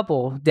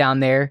couple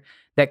down there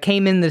that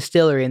came in the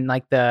distillery, and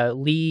like the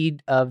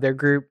lead of their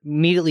group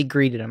immediately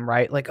greeted them,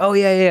 right? Like, oh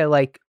yeah,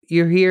 like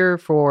you're here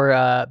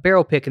for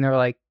barrel pick, and they're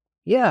like,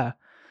 yeah.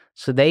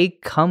 So they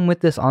come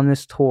with us on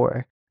this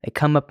tour. They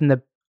come up in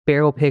the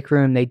barrel pick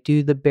room. They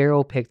do the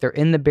barrel pick. They're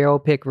in the barrel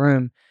pick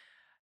room,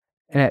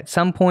 and at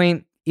some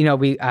point,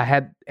 I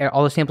had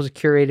all the samples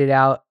curated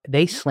out.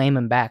 They slam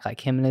him back,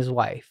 like him and his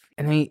wife.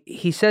 And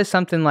he says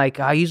something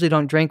like, I usually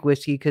don't drink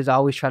whiskey because I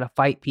always try to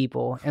fight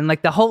people. And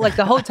like the whole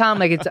time,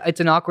 like it's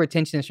an awkward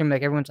tension in this room.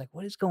 Like everyone's like,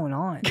 what is going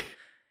on?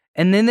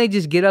 And then they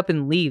just get up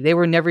and leave. They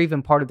were never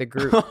even part of the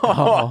group.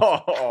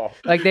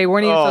 Like they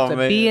weren't even supposed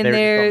to be in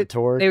there.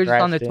 They were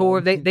just on the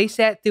tour. They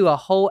sat through a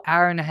whole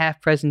hour and a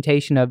half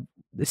presentation of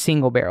the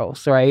single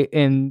barrels, right?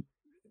 And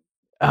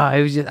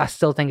it was just I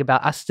still think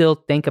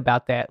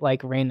about that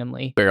like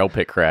randomly. Barrel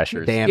pick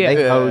crashers. Damn, Yeah.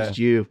 they hosed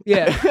you.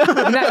 Yeah,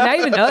 not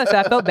even us.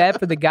 I felt bad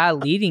for the guy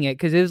leading it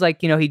because it was like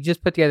he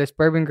just put together this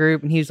bourbon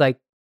group and he was like,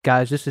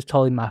 guys, this is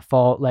totally my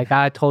fault. Like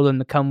I told them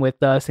to come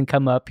with us and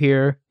come up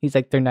here. He's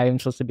like, they're not even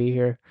supposed to be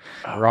here.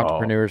 We're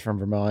entrepreneurs from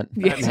Vermont.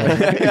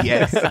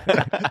 Yes.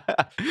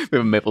 We have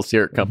a maple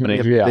syrup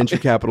company. Yeah. Venture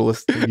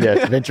capitalist.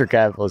 Yes, venture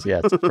capitalists,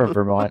 yes, from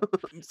Vermont.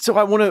 So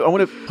I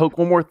want to poke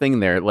one more thing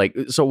there. Like,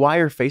 so why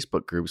are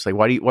Facebook groups? Like,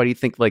 why do you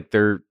think like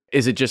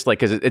is it just like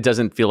because it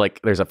doesn't feel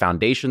like there's a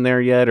foundation there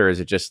yet, or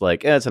is it just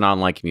like it's an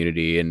online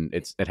community and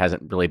it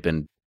hasn't really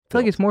been? I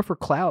feel like it's more for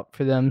clout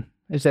for them.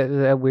 Is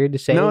that weird to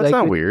say? No, it's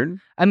like, not weird.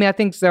 I mean, I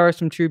think there are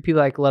some true people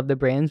like love the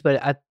brands,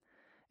 but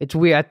it's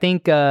weird. I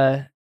think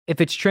if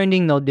it's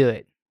trending, they'll do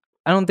it.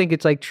 I don't think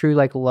it's like true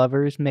like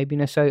lovers maybe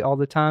necessarily all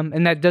the time,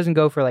 and that doesn't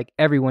go for like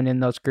everyone in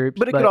those groups.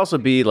 But it could also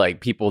be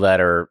like people that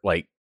are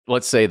like,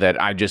 let's say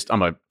that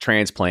I'm a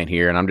transplant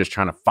here and I'm just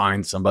trying to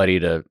find somebody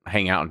to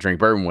hang out and drink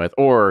bourbon with,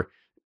 or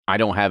I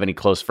don't have any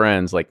close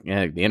friends. Like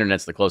the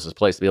internet's the closest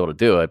place to be able to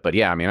do it. But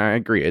yeah, I mean, I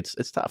agree. It's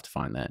tough to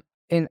find that.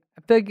 And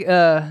I feel like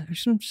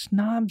there's some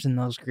snobs in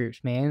those groups,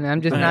 man. I'm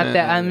just not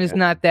that. I'm just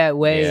not that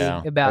way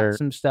about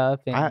some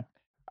stuff. And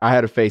I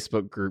had a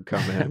Facebook group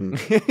come in.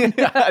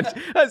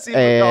 I see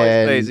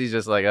Macaulay's face. He's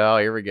just like, oh,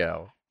 here we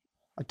go.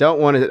 I don't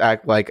want to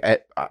act like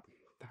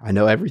I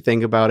know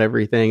everything about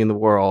everything in the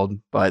world,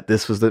 but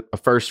this was a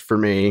first for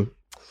me.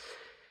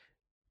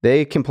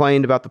 They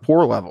complained about the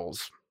pour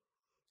levels,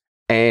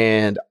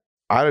 and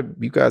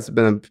you guys have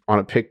been on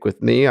a pick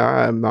with me.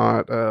 I'm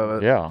not.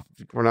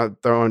 We're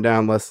not throwing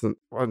down less than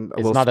a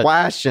little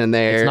splash in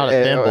there. It's not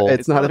a thimble.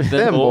 It's not a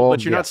thimble,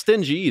 but you're not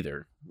stingy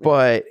either.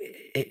 But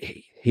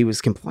he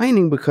was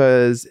complaining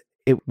because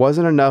it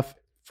wasn't enough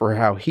for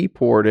how he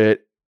poured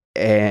it,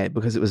 and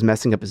because it was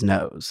messing up his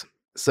nose.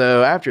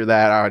 So after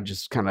that, I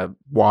just kind of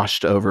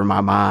washed over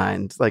my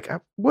mind. Like,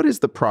 what is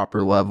the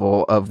proper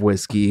level of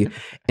whiskey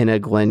in a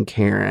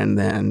Glencairn?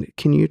 Then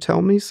can you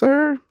tell me,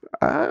 sir?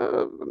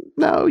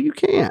 No, you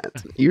can't.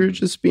 You're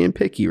just being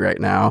picky right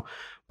now.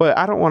 But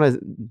I don't want to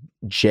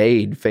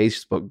jade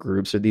Facebook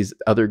groups or these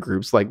other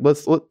groups. Like,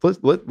 let's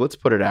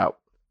put it out.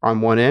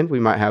 On one end, we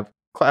might have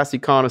classy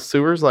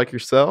connoisseurs like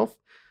yourself,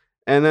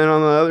 and then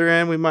on the other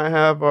end, we might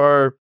have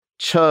our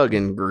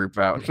chugging group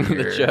out here.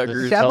 The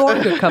chuggers. I've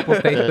ordered a couple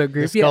Facebook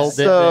groups. Yes.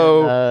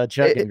 So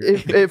chugging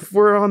group. if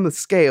we're on the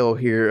scale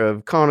here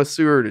of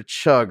connoisseur to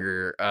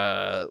chugger,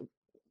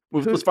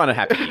 let's find a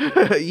happy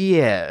medium.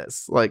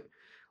 Yes, like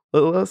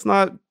let's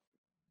not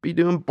be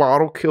doing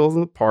bottle kills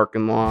in the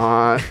parking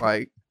lot,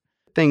 like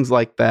things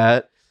like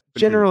that.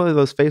 Generally,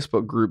 those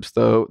Facebook groups,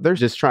 though, they're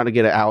just trying to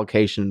get an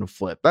allocation to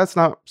flip. That's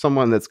not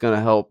someone that's going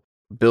to help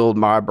build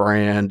my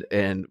brand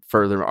and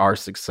further our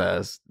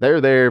success.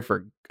 They're there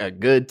for a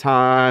good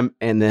time,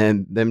 and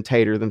then them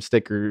tater them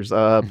stickers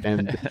up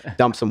and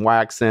dump some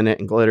wax in it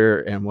and glitter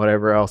and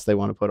whatever else they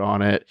want to put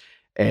on it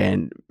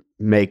and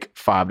make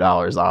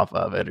 $5 off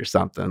of it or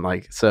something.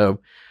 Like, so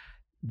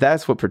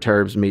that's what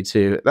perturbs me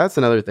too. That's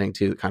another thing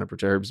too that kind of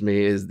perturbs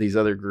me is these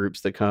other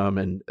groups that come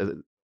and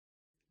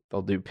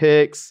they'll do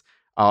picks.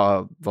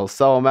 They'll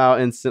sell them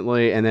out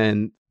instantly, and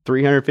then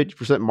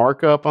 350%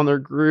 markup on their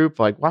group.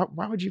 Like,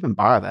 why would you even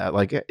buy that?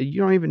 Like,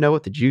 you don't even know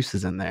what the juice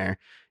is in there.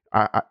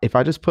 If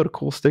I just put a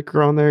cool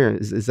sticker on there,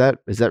 is that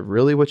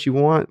really what you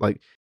want?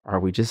 Like, are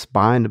we just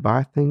buying to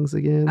buy things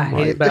again? I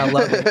hate it, but I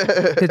love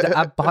it because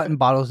I bought in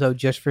bottles though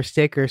just for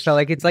stickers. So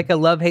like, it's like a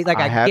love hate. Like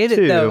I get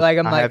it though. Like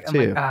I'm like,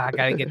 I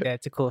gotta get that.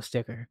 It's a cool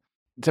sticker.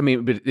 I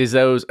mean, but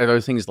are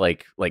those things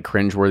like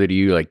cringeworthy to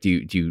you? Like, do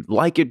you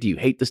like it? Do you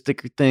hate the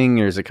sticker thing,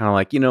 or is it kind of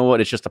like, you know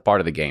what? It's just a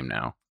part of the game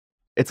now.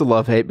 It's a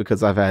love hate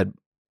because I've had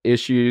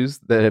issues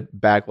that have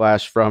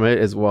backlash from it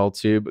as well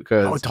too,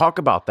 because Oh, talk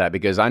about that,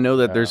 because I know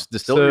that there's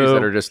distilleries So-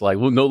 that are just like,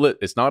 well, no,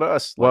 it's not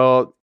us. Like,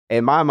 well,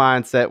 in my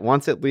mindset,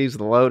 once it leaves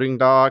the loading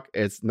dock,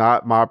 it's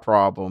not my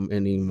problem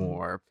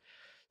anymore.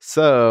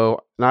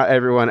 So not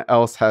everyone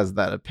else has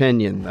that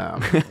opinion though.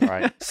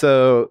 Right.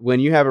 So when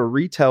you have a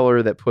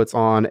retailer that puts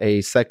on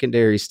a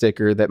secondary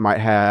sticker that might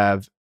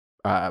have,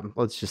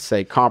 let's just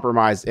say,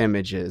 compromised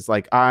images,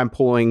 like I'm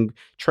pulling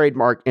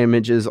trademark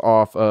images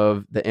off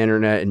of the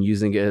internet and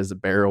using it as a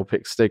barrel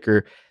pick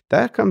sticker,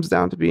 that comes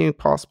down to being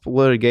possible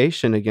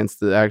litigation against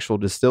the actual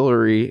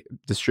distillery,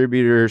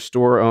 distributor,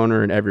 store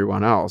owner, and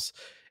everyone else.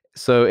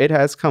 So it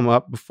has come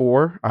up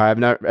before. I've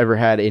not ever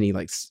had any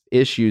like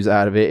issues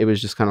out of it. It was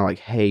just kind of like,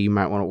 hey, you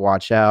might want to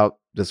watch out.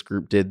 This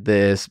group did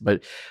this,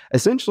 but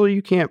essentially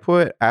you can't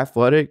put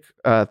athletic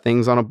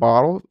things on a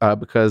bottle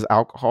because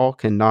alcohol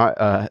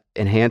cannot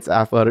enhance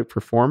athletic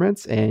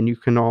performance, and you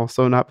can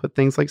also not put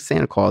things like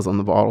Santa Claus on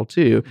the bottle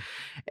too.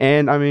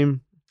 And I mean,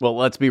 well,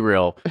 let's be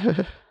real.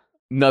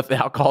 Nothing.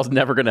 Alcohol's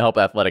never going to help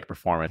athletic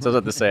performance. I was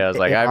about to say, I was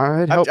like,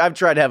 I've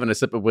tried having a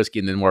sip of whiskey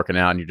and then working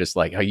out, and you're just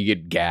like, how you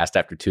get gassed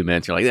after 2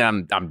 minutes. You're like, yeah,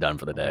 I'm done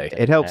for the day.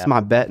 it helps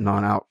my betting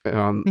on out.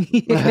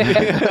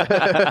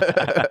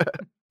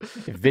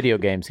 If video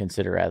games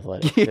consider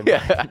athletic.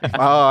 Yeah.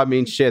 Oh, I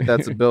mean, shit,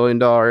 that's $1 billion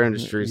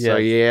industry. So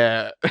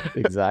Yes. yeah,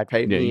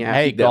 Exactly. Pay me out.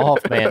 Hey,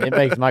 golf, man. It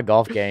makes my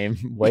golf game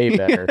way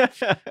better.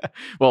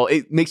 Well,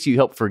 it makes you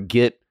help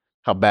forget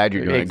how bad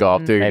you're doing at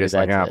golf too. You're Maybe just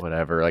like, that's it.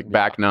 whatever. Like Yeah.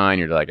 back nine,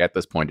 you're like, at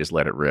this point, just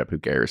let it rip. Who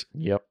cares?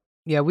 Yep.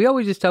 Yeah, we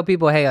always just tell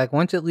people, hey, like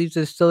once it leaves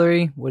the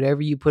distillery,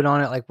 whatever you put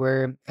on it, like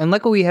and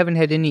luckily we haven't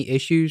had any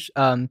issues.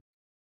 But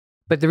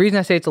the reason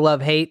I say it's a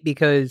love-hate,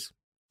 because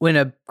when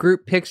a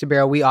group picks a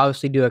barrel, we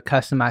obviously do a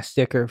customized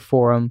sticker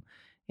for them.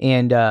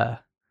 And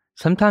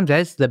sometimes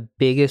that's the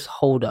biggest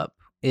holdup,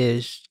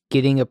 is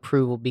getting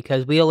approval,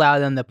 because we allow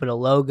them to put a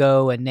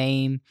logo, a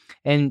name,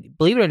 and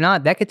believe it or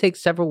not, that could take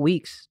several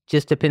weeks,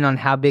 just depending on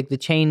how big the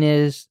chain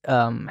is,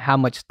 how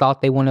much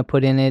thought they want to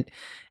put in it.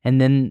 And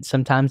then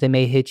sometimes they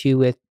may hit you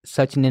with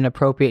such an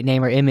inappropriate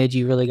name or image,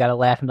 you really got to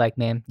laugh and be like,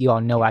 man, you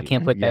all know I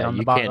can't put that Yeah, on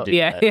the you bottle. can't do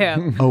Yeah, that.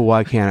 yeah. Oh,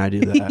 why can't I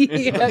do that?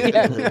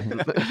 Yeah.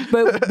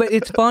 But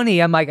it's funny.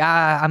 I'm like,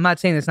 I'm not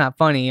saying it's not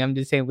funny. I'm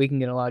just saying we can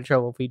get in a lot of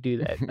trouble if we do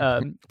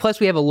that. Plus,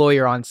 we have a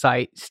lawyer on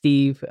site,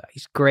 Steve.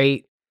 He's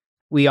great.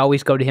 We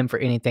always go to him for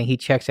anything. He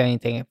checks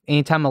anything.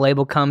 Anytime a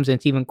label comes and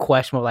it's even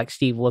questionable, like,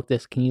 Steve,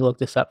 can you look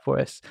this up for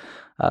us?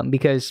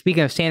 Because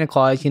speaking of Santa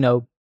Claus,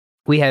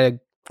 we had a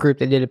group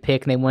that did a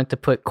pick and they wanted to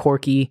put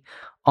Corky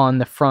on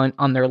the front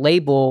on their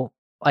label,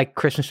 like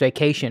Christmas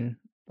Vacation,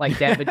 like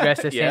that, but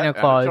dressed as Yeah, Santa I know what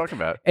Claus. you're talking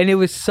about. And it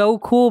was so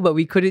cool, but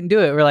we couldn't do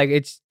it. We're like,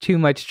 it's too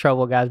much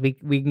trouble, guys. We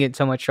can get in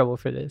so much trouble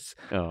for this.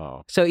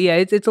 Oh. So yeah,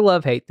 it's a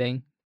love-hate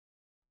thing.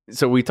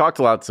 So we talked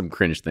about some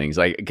cringe things,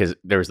 like because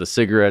there's the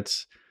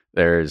cigarettes,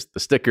 there's the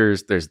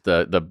stickers, there's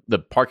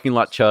the parking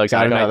lot chugs.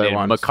 Got and another and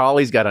one.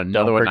 Macaulay's got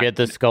another Don't one. forget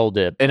the skull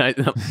dip. And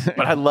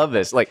but I love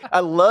this. Like, I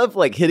love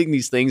like hitting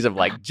these things of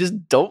like,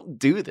 just don't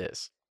do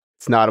this.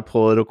 It's not a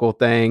political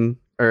thing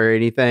or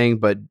anything,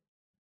 but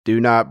do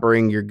not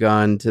bring your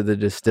gun to the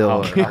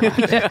distillery.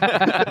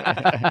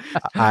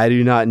 I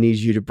do not need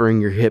you to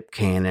bring your hip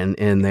cannon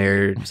in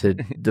there to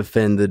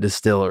defend the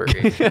distillery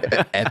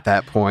at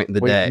that point in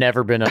the We've day.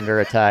 never been under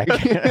attack.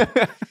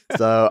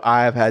 So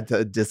I've had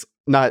to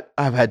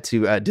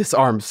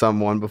disarm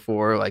someone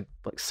before, like,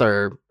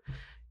 sir,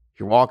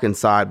 you're walking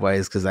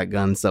sideways because that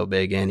gun's so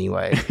big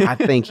anyway. I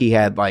think he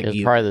had like,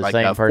 It's probably the like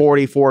same a person.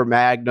 44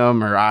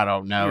 Magnum, or I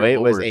don't know. Dear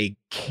It was Lord. a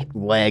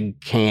leg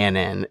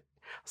cannon.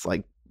 It's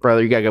like,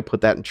 brother, you gotta go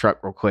put that in the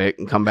truck real quick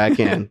and come back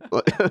in.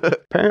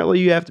 Apparently,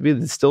 you have to be the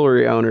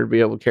distillery owner to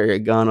be able to carry a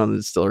gun on the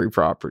distillery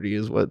property,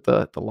 is what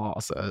the law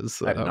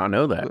says. I did So. not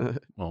know that.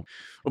 Well,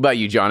 what about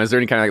you, John? Is there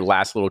any kind of like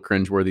last little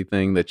cringeworthy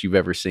thing that you've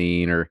ever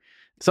seen, or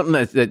something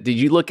that did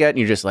you look at and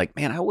you're just like,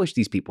 man, I wish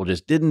these people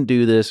just didn't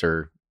do this?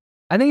 Or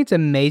I think it's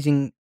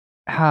amazing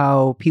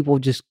how people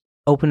just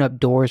open up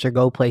doors or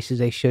go places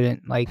they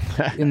shouldn't, like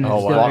in the Oh,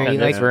 distillery. walk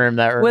in Like, this room,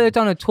 that room. whether it's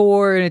on a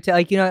tour and it's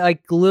like,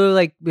 like literally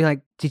like be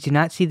like, did you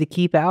not see the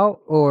keep out?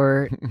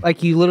 Or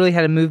like you literally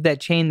had to move that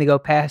chain to go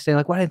past it.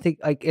 Like, why didn't think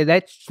like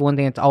that's one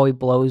thing that always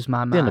blows my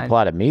mind. Didn't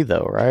apply to me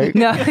though, right?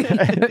 No,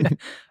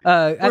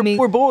 I mean,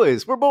 we're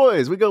boys. We're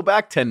boys. We go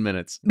back 10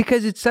 minutes.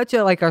 because it's such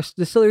a like our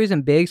distillery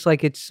isn't big, so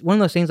like it's one of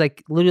those things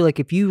like literally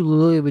like if you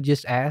literally would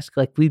just ask,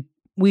 like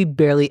we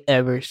barely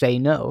ever say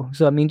no.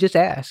 So I mean, just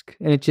ask,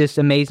 and it's just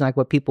amazing like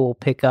what people will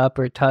pick up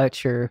or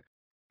touch or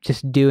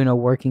just do in a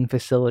working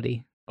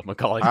facility. Oh,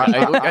 Macaulay.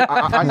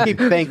 I keep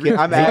thinking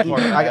I'm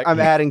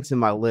adding to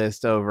my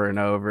list over and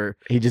over.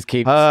 He just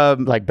keeps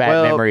Like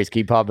bad memories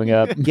keep popping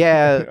up.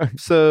 Yeah,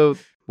 so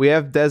we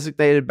have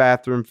designated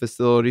bathroom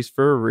facilities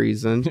for a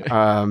reason.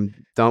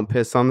 Don't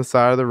piss on the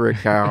side of the rick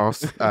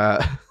house.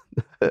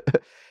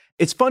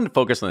 It's fun to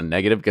focus on the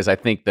negative because I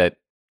think that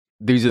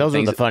these are Those the are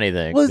things the funny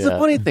things. Well, it's the yeah.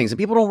 funny things that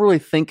people don't really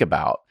think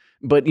about.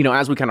 But,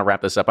 as we kind of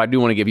wrap this up, I do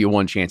want to give you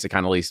one chance to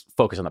kind of at least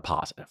focus on the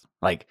positive.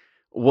 Like,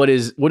 what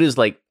is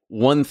like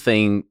one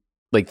thing,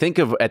 like think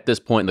of at this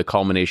point in the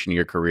culmination of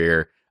your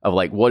career, of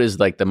like what is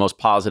like the most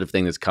positive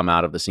thing that's come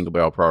out of the single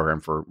barrel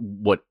program for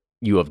what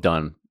you have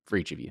done for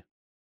each of you?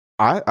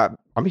 I'm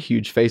a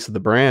huge face of the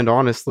brand,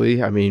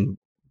 honestly. I mean,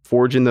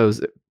 forging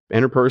those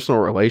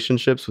interpersonal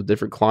relationships with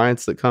different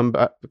clients that come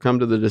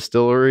to the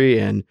distillery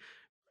and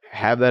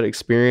have that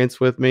experience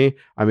with me.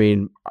 I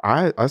mean,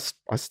 I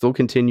still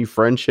continue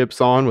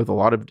friendships on with a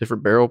lot of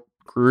different barrel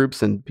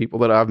groups and people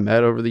that I've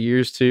met over the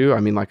years too. I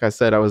mean, like I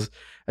said,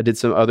 I did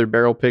some other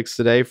barrel picks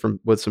today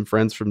with some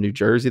friends from New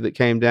Jersey that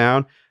came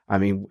down. I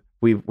mean,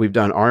 we've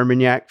done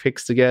Armagnac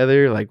picks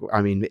together. Like,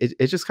 I mean,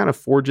 it's just kind of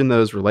forging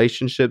those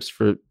relationships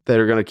that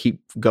are going to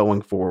keep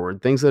going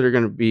forward, things that are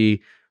going to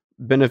be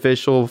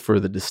beneficial for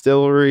the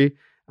distillery.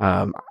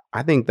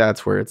 I think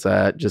that's where it's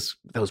at, just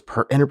those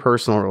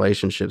interpersonal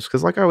relationships.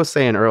 Because like I was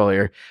saying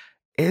earlier,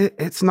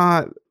 it's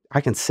not,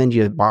 I can send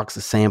you a box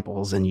of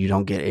samples and you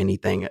don't get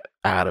anything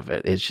out of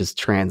it. It's just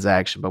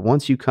transaction. But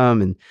once you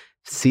come and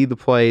see the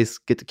place,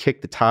 get to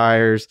kick the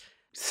tires,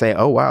 say,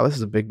 oh, wow, this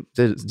is a big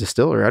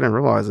distillery. I didn't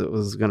realize it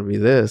was going to be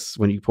this.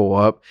 When you pull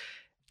up,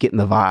 getting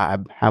the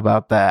vibe. How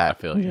about that? I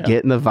feel you.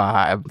 Getting the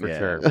vibe. For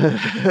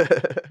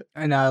sure.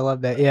 I know, I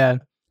love that. Yeah.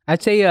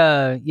 I'd say,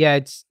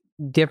 it's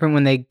different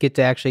when they get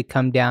to actually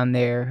come down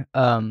there.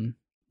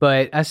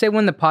 But I say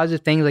one of the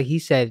positive things, like he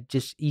said,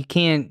 just you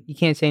can't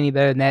say any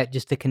better than that.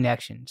 Just the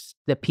connections,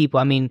 the people.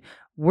 I mean,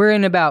 we're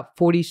in about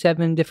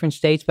 47 different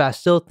states, but I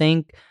still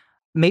think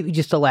maybe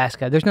just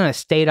Alaska. There's not a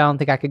state I don't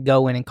think I could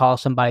go in and call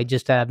somebody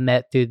just that I've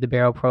met through the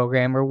barrel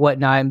program or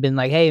whatnot and been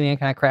like, hey man,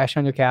 can I crash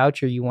on your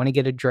couch, or you want to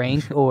get a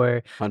drink,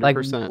 or 100%. like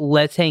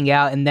let's hang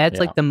out. And that's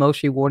like the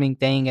most rewarding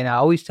thing. And I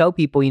always tell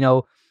people,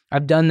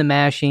 I've done the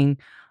mashing,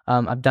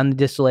 I've done the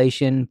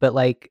distillation, but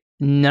like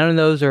none of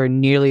those are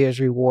nearly as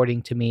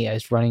rewarding to me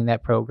as running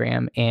that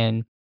program.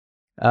 And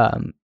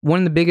one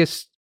of the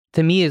biggest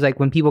to me is like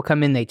when people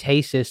come in, they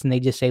taste this and they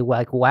just say,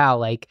 like, wow,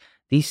 like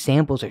these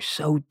samples are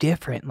so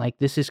different. Like,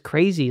 this is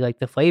crazy, like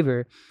the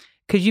flavor.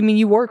 Because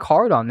you work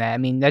hard on that. I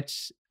mean,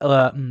 that's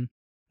when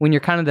you're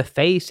kind of the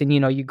face and,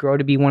 you grow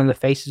to be one of the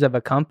faces of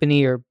a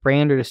company or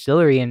brand or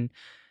distillery, and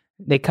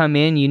they come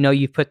in,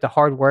 you've put the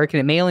hard work, and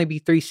it may only be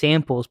 3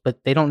 samples,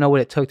 but they don't know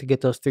what it took to get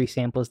those 3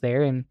 samples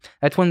there. And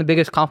that's one of the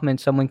biggest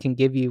compliments someone can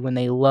give you when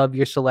they love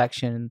your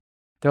selection.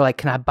 They're like,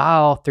 can I buy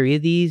all 3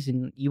 of these?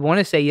 And you want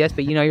to say yes,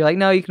 but you're like,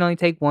 no, you can only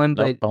take one.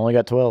 But nope, I only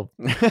got 12.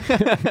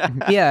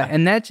 Yeah.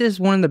 And that's just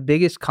one of the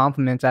biggest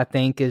compliments, I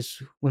think,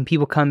 is when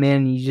people come in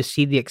and you just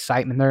see the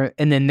excitement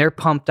and then they're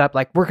pumped up,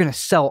 like, we're going to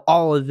sell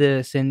all of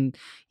this. And,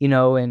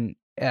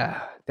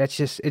 that's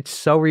just, it's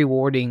so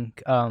rewarding.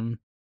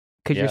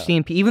 Cause you're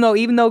seeing, even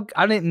though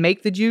I didn't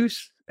make the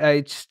juice,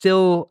 it's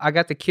still, I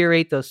got to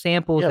curate those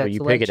samples. Yeah, that but you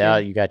selection. pick it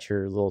out, you got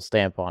your little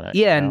stamp on it.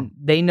 Yeah, and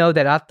they know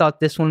that I thought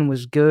this one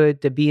was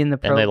good to be in the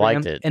program. And they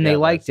liked it. And they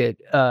liked it.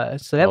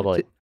 So that,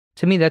 totally.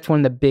 to me, that's one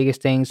of the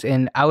biggest things.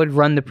 And I would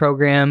run the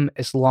program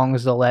as long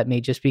as they'll let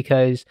me, just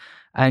because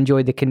I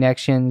enjoy the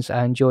connections.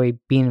 I enjoy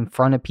being in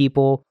front of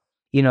people.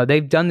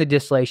 They've done the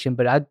distillation,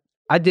 but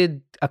I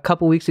did a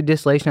couple weeks of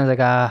distillation. I was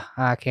like,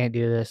 I can't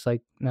do this.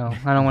 Like, no,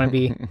 I don't want to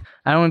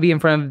be, in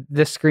front of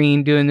the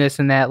screen doing this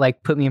and that.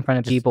 Like, put me in front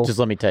of people. Just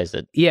let me taste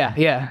it.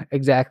 Yeah,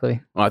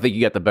 exactly. Well, I think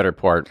you got the better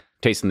part,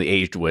 tasting the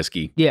aged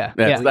whiskey. Yeah,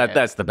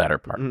 That's the better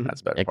part. Mhm.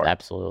 That's the better part.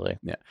 Absolutely.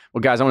 Yeah.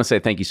 Well, guys, I want to say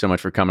thank you so much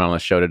for coming on the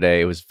show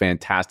today. It was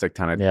fantastic.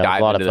 Kind of Yeah, it was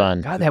a lot of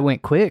fun. God, that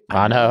went quick.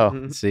 I know.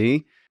 Mhm.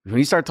 See, when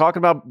you start talking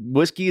about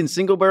whiskey and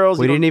single barrels,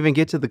 We didn't even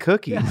get to the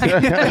cookies.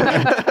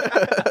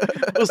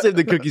 We'll save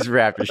the cookies for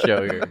after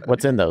show here.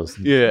 What's in those?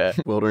 Yeah.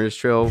 Wilderness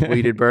Trail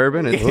weeded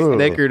bourbon and Ooh.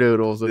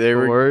 snickerdoodles,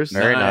 of course.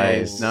 Very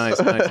nice. nice.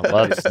 Nice. I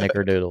love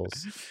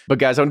snickerdoodles. But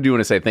guys, I do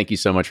want to say thank you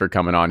so much for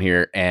coming on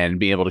here and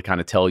being able to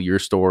kind of tell your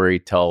story,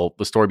 tell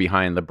the story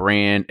behind the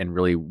brand and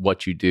really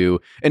what you do.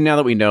 And now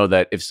that we know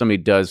that if somebody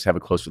does have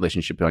a close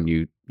relationship on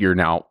you, you're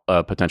now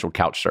a potential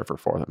couch surfer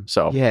for them.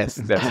 So Yes.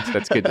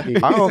 that's good to hear.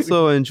 I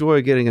also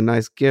enjoy getting a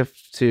nice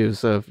gift too.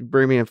 So if you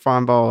bring me a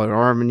fine bottle of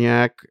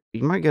Armagnac,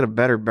 you might get a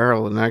better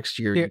barrel the next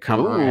year you come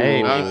Ooh. around.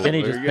 Hey, Oh,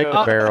 Kenny there just you picked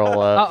go. a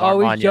barrel of I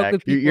always joke Armagnac.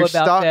 with people Your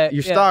about stock, that.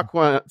 your Yeah. stock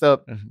went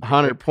up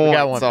 100 We points.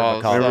 got one from all the of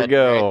a call. There we sudden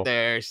go. right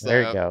there, so.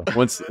 There you go.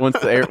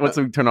 Once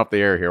we turn off the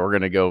air here, we're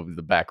gonna go to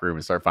the back room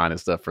and start finding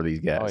stuff for these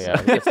guys.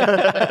 Oh, yeah.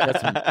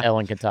 Got some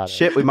Ellen Cantata.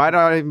 Shit, we might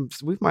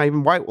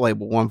even white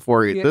label one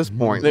for you at this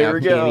point. There now,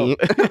 we go.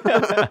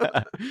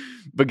 Kenny.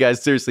 But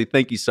guys, seriously,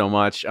 thank you so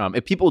much.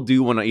 If people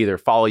do want to either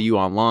follow you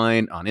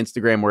online, on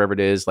Instagram, wherever it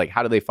is, like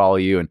how do they follow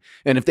you?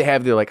 And if they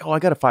have, they're like, oh, I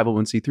got a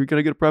 501c3, can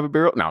I get a private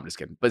barrel? No, I'm just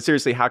kidding. But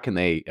seriously, how can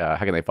they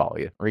follow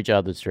you? Reach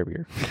out to the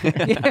distributor.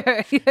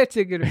 Yeah, that's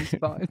a good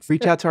response.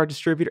 Reach out to our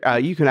distributor.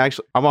 You can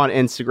actually, I'm on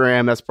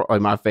Instagram. That's probably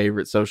my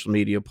favorite social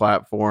media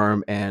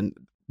platform. And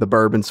the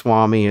Bourbon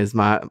Swami is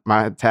my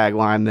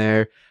tagline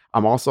there.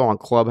 I'm also on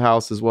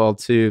Clubhouse as well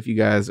too. If you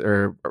guys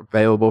are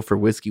available for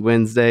Whiskey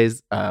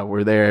Wednesdays,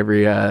 we're there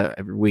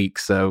every week.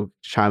 So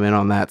chime in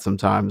on that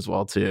sometime as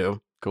well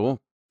too. Cool.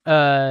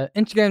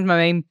 Instagram's my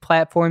main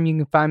platform. You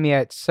can find me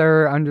at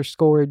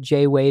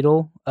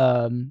sir_jwadle.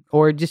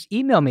 Or just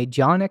email me,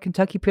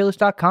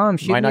 john@kentuckypeerless.com.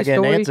 Shoot Might me a not get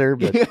an story. answer,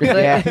 but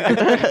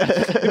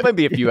It might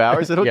be a few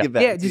hours. It'll Yeah. get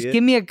back Yeah, to just you.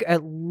 give me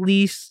at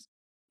least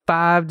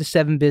 5 to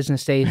 7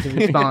 business days to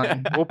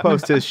respond. We'll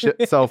post his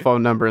cell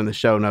phone number in the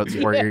show notes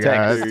for you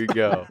guys. There you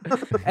go.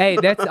 Hey,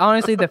 that's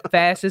honestly the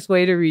fastest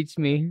way to reach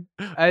me.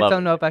 I Love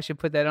don't know if I should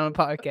put that on a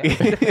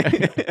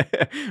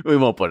podcast. We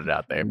won't put it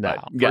out there. No.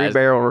 But Free guys,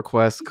 barrel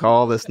request.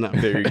 Call this number.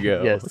 there you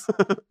go. Yes.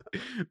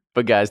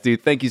 But guys,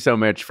 dude, thank you so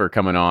much for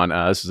coming on.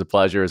 This was a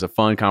pleasure. It was a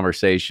fun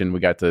conversation. We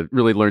got to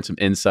really learn some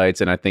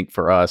insights. And I think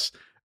for us,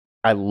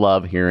 I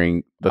love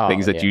hearing the Oh,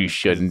 things that yeah, you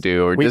shouldn't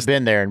do or we've just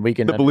been there and we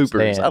can the bloopers.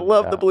 understand. I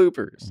love the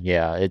bloopers.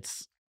 Yeah,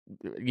 it's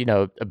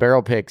a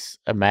barrel pick's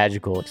a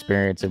magical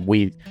experience, and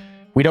we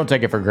don't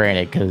take it for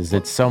granted because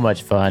it's so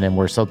much fun, and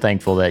we're so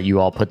thankful that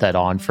you all put that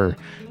on for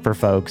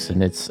folks,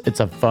 and it's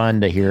a fun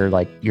to hear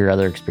like your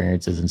other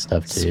experiences and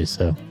stuff too.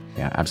 So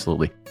Yeah,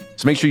 absolutely.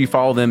 So make sure you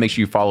follow them. Make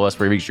sure you follow us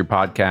wherever you get your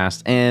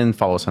podcast and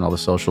follow us on all the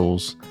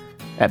socials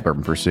at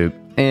Bourbon Pursuit.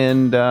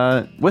 And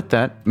with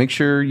that, make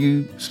sure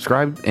you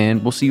subscribe,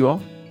 and we'll see you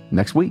all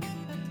next week.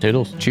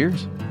 toodles.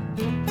 Cheers.